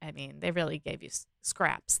 I mean, they really gave you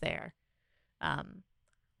scraps there.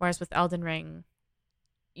 Whereas with Elden Ring,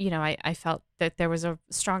 I felt that there was a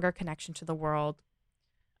stronger connection to the world,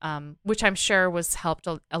 which I'm sure was helped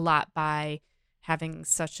a lot by having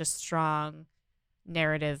such a strong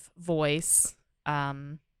narrative voice,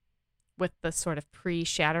 with the sort of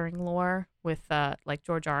pre-Shattering lore with like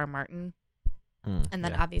George R.R. Martin. And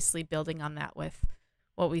then obviously building on that with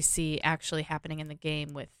what we see actually happening in the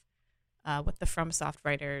game with what the FromSoft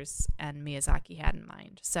writers and Miyazaki had in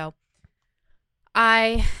mind. So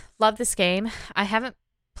I love this game. I haven't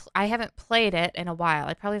played it in a while.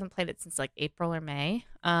 I probably haven't played it since like April or May.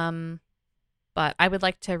 But I would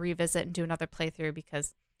like to revisit and do another playthrough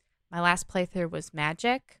because my last playthrough was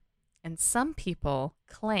magic, and some people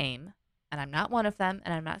claim, and I'm not one of them,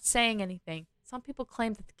 and I'm not saying anything, some people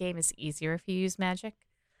claim that the game is easier if you use magic.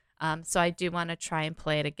 So I do want to try and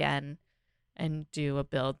play it again and do a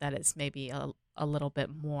build that is maybe a little bit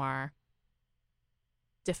more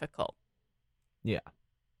difficult. Yeah.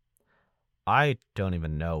 I don't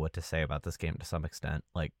even know what to say about this game to some extent.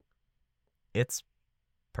 Like, it's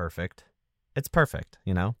perfect. It's perfect,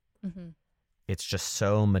 you know? Mm-hmm. It's just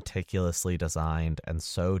so meticulously designed and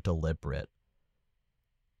so deliberate.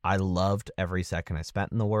 I loved every second I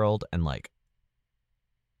spent in the world, and like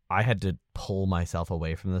I had to pull myself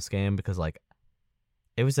away from this game because like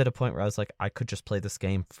it was at a point where I was like, I could just play this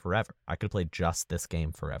game forever. I could play just this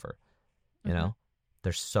game forever. You know?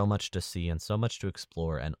 There's so much to see and so much to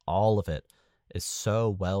explore, and all of it is so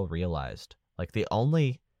well realized. Like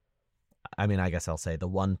I guess I'll say the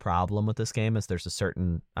one problem with this game is there's a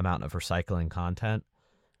certain amount of recycling content.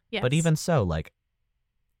 Yes. But even so, like,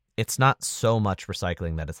 it's not so much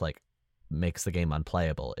recycling that it's like makes the game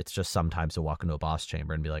unplayable. It's just sometimes you'll walk into a boss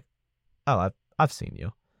chamber and be like, oh, I've seen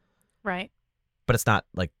you. Right. But it's not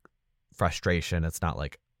like frustration. It's not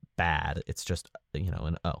like bad. It's just,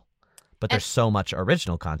 But there's so much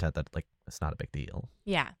original content that like it's not a big deal.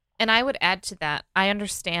 Yeah. And I would add to that, I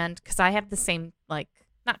understand, because I have the same, like,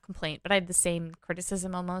 not complaint, but I have the same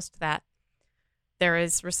criticism almost, that there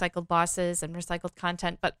is recycled bosses and recycled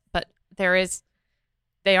content, but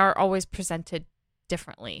they are always presented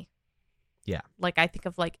differently. Yeah. Like I think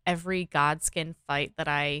of like every Godskin fight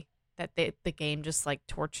that the game just like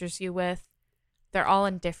tortures you with. They're all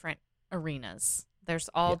in different arenas. There's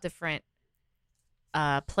all different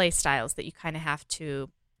play styles that you kind of have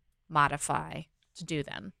to modify to do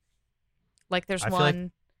them. Like there's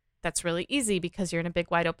one that's really easy because you're in a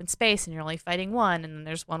big wide open space and you're only fighting one, and then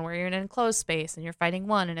there's one where you're in an enclosed space and you're fighting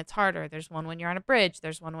one and it's harder. There's one when you're on a bridge.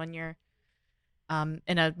 There's one when you're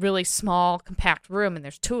in a really small compact room and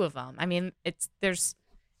there's two of them. I mean, it's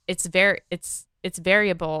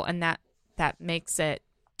variable, and that makes it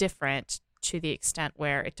different to the extent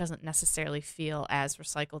where it doesn't necessarily feel as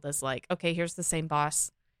recycled as like, okay, here's the same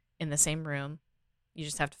boss in the same room. You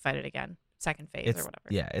just have to fight it again. Second phase or whatever.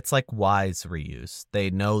 Yeah, it's like wise reuse. They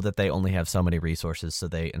know that they only have so many resources, so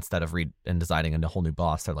they, instead of designing a whole new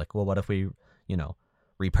boss, they're like, well, what if we,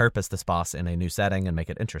 repurpose this boss in a new setting and make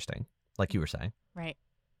it interesting, like you were saying. Right.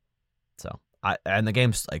 So, and the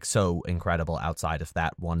game's like so incredible outside of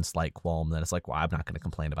that one slight qualm that it's like, well, I'm not going to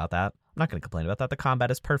complain about that. I'm not going to complain about that. The combat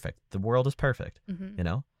is perfect. The world is perfect,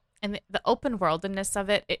 And the open worldedness of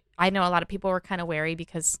it, I know a lot of people were kind of wary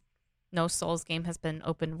because no Souls game has been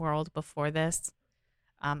open world before this.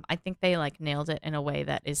 I think they like nailed it in a way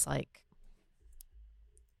that is like,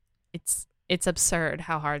 it's absurd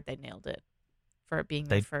how hard they nailed it for it being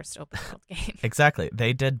their first open world game. Exactly.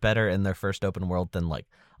 They did better in their first open world than like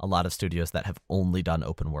a lot of studios that have only done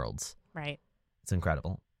open worlds. Right. It's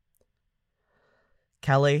incredible.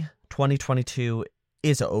 Kelly, 2022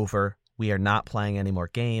 is over. We are not playing any more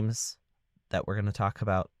games that we're going to talk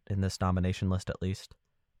about in this nomination list, at least.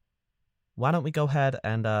 Why don't we go ahead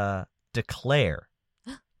and declare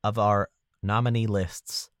of our nominee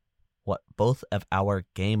lists what both of our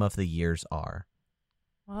game of the years are?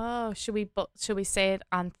 Whoa! Should we say it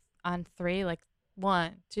on three? Like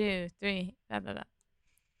 1, 2, 3. Blah, blah, blah.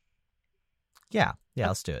 Yeah.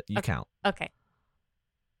 Let's do it. You count. Okay.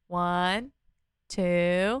 1,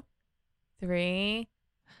 2, 3.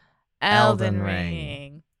 Elden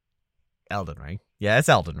Ring. Elden Ring. Yeah, it's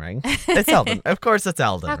Elden Ring. It's Elden. Of course, it's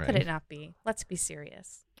Elden Ring. How could it not be? Let's be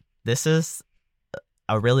serious. This is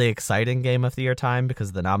a really exciting game of the year time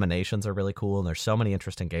because the nominations are really cool and there's so many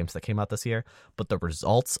interesting games that came out this year. But the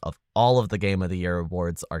results of all of the Game of the Year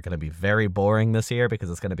awards are going to be very boring this year because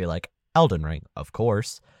it's going to be like Elden Ring, of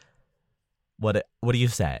course. What do you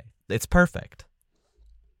say? It's perfect.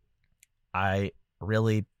 I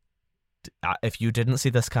really, if you didn't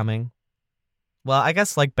see this coming, well, I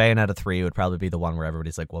guess like Bayonetta 3 would probably be the one where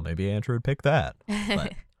everybody's like, well, maybe Andrew would pick that.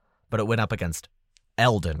 But it went up against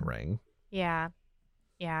Elden Ring. Yeah.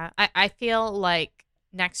 I feel like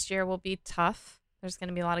next year will be tough. There's going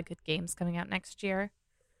to be a lot of good games coming out next year.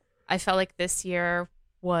 I felt like this year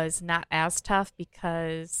was not as tough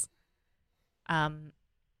because Elden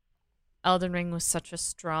Ring was such a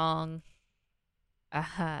strong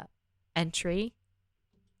entry.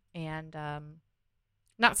 And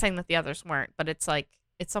not saying that the others weren't, but it's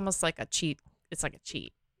almost like a cheat. It's like a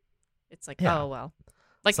cheat. It's like, oh, well.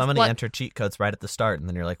 Like somebody entered cheat codes right at the start, and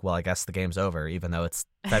then you're like, well, I guess the game's over, even though it's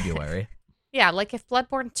February. Yeah, like if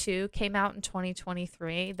Bloodborne 2 came out in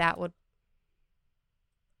 2023, that would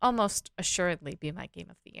almost assuredly be my game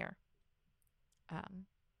of the year.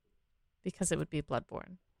 Because it would be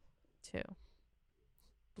Bloodborne 2.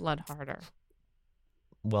 Blood harder.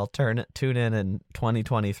 Well, tune in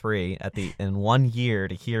 2023 in 1 year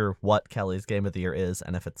to hear what Kelly's game of the year is,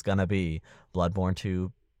 and if it's gonna be Bloodborne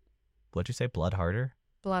 2. What'd you say? Blood harder?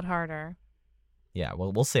 Blood harder. Yeah,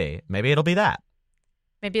 well, we'll see. Maybe it'll be that.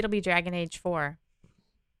 Maybe it'll be Dragon Age 4.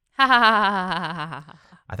 Ha ha ha ha ha ha.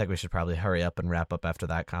 I think we should probably hurry up and wrap up after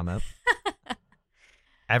that comment.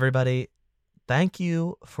 Everybody, thank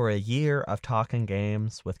you for a year of talking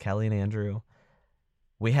games with Kelly and Andrew.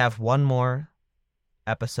 We have one more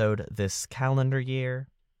episode this calendar year.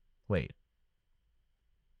 Wait.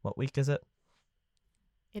 What week is it?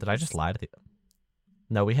 Did I just lie to you?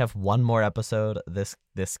 No, we have one more episode this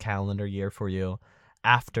calendar year for you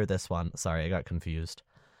after this one. Sorry, I got confused.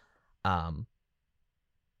 And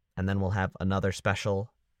then we'll have another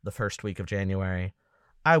special the first week of January.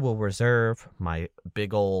 I will reserve my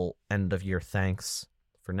big ol' end of year thanks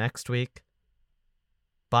for next week.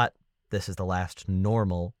 But this is the last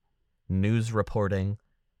normal news reporting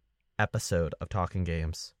episode of Talking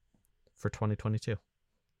Games for 2022.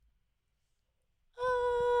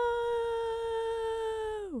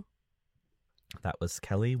 That was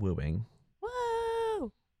Kelly wooing.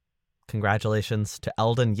 Whoa! Congratulations to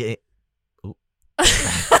Elden To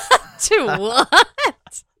what?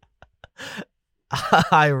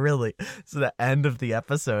 It's the end of the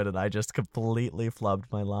episode and I just completely flubbed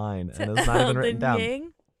my line and it's not even written down.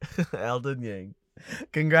 Ying. Elden Ying.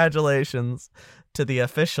 Congratulations to the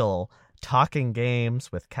official Talking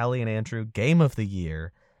Games with Kellie and Andrew Game of the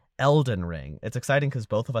Year, Elden Ring. It's exciting because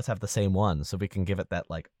both of us have the same one, so we can give it that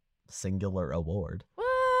like singular award.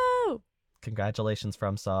 Woo! Congratulations,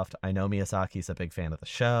 FromSoft. I know Miyazaki's a big fan of the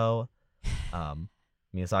show.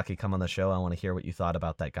 Miyazaki, come on the show. I want to hear what you thought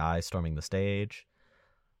about that guy storming the stage.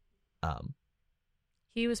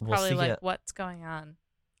 He was probably like, what's going on?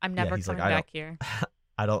 I'm never coming back here.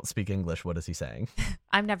 I don't speak English. What is he saying?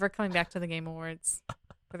 I'm never coming back to the Game Awards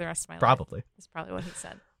for the rest of my life. Probably. That's probably what he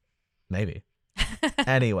said. Maybe.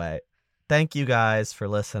 Anyway, thank you guys for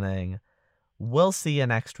listening. We'll see you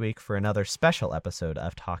next week for another special episode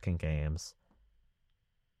of Talking Games.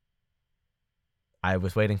 I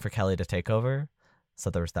was waiting for Kellie to take over,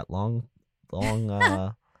 so there was that long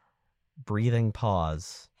breathing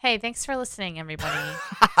pause. Hey, thanks for listening, everybody,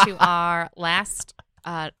 to our last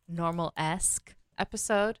normal-esque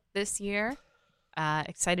episode this year.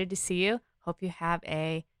 Excited to see you. Hope you have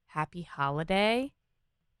a happy holiday.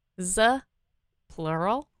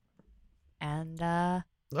 Plural. And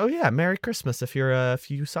oh yeah, Merry Christmas if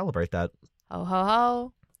you celebrate that. Ho ho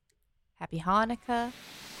ho. Happy Hanukkah.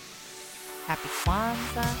 Happy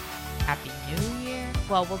Kwanzaa. Happy New Year.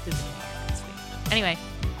 Well, we'll do the New Year next week. Anyway,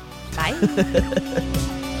 bye.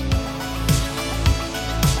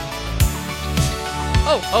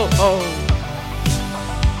 Oh.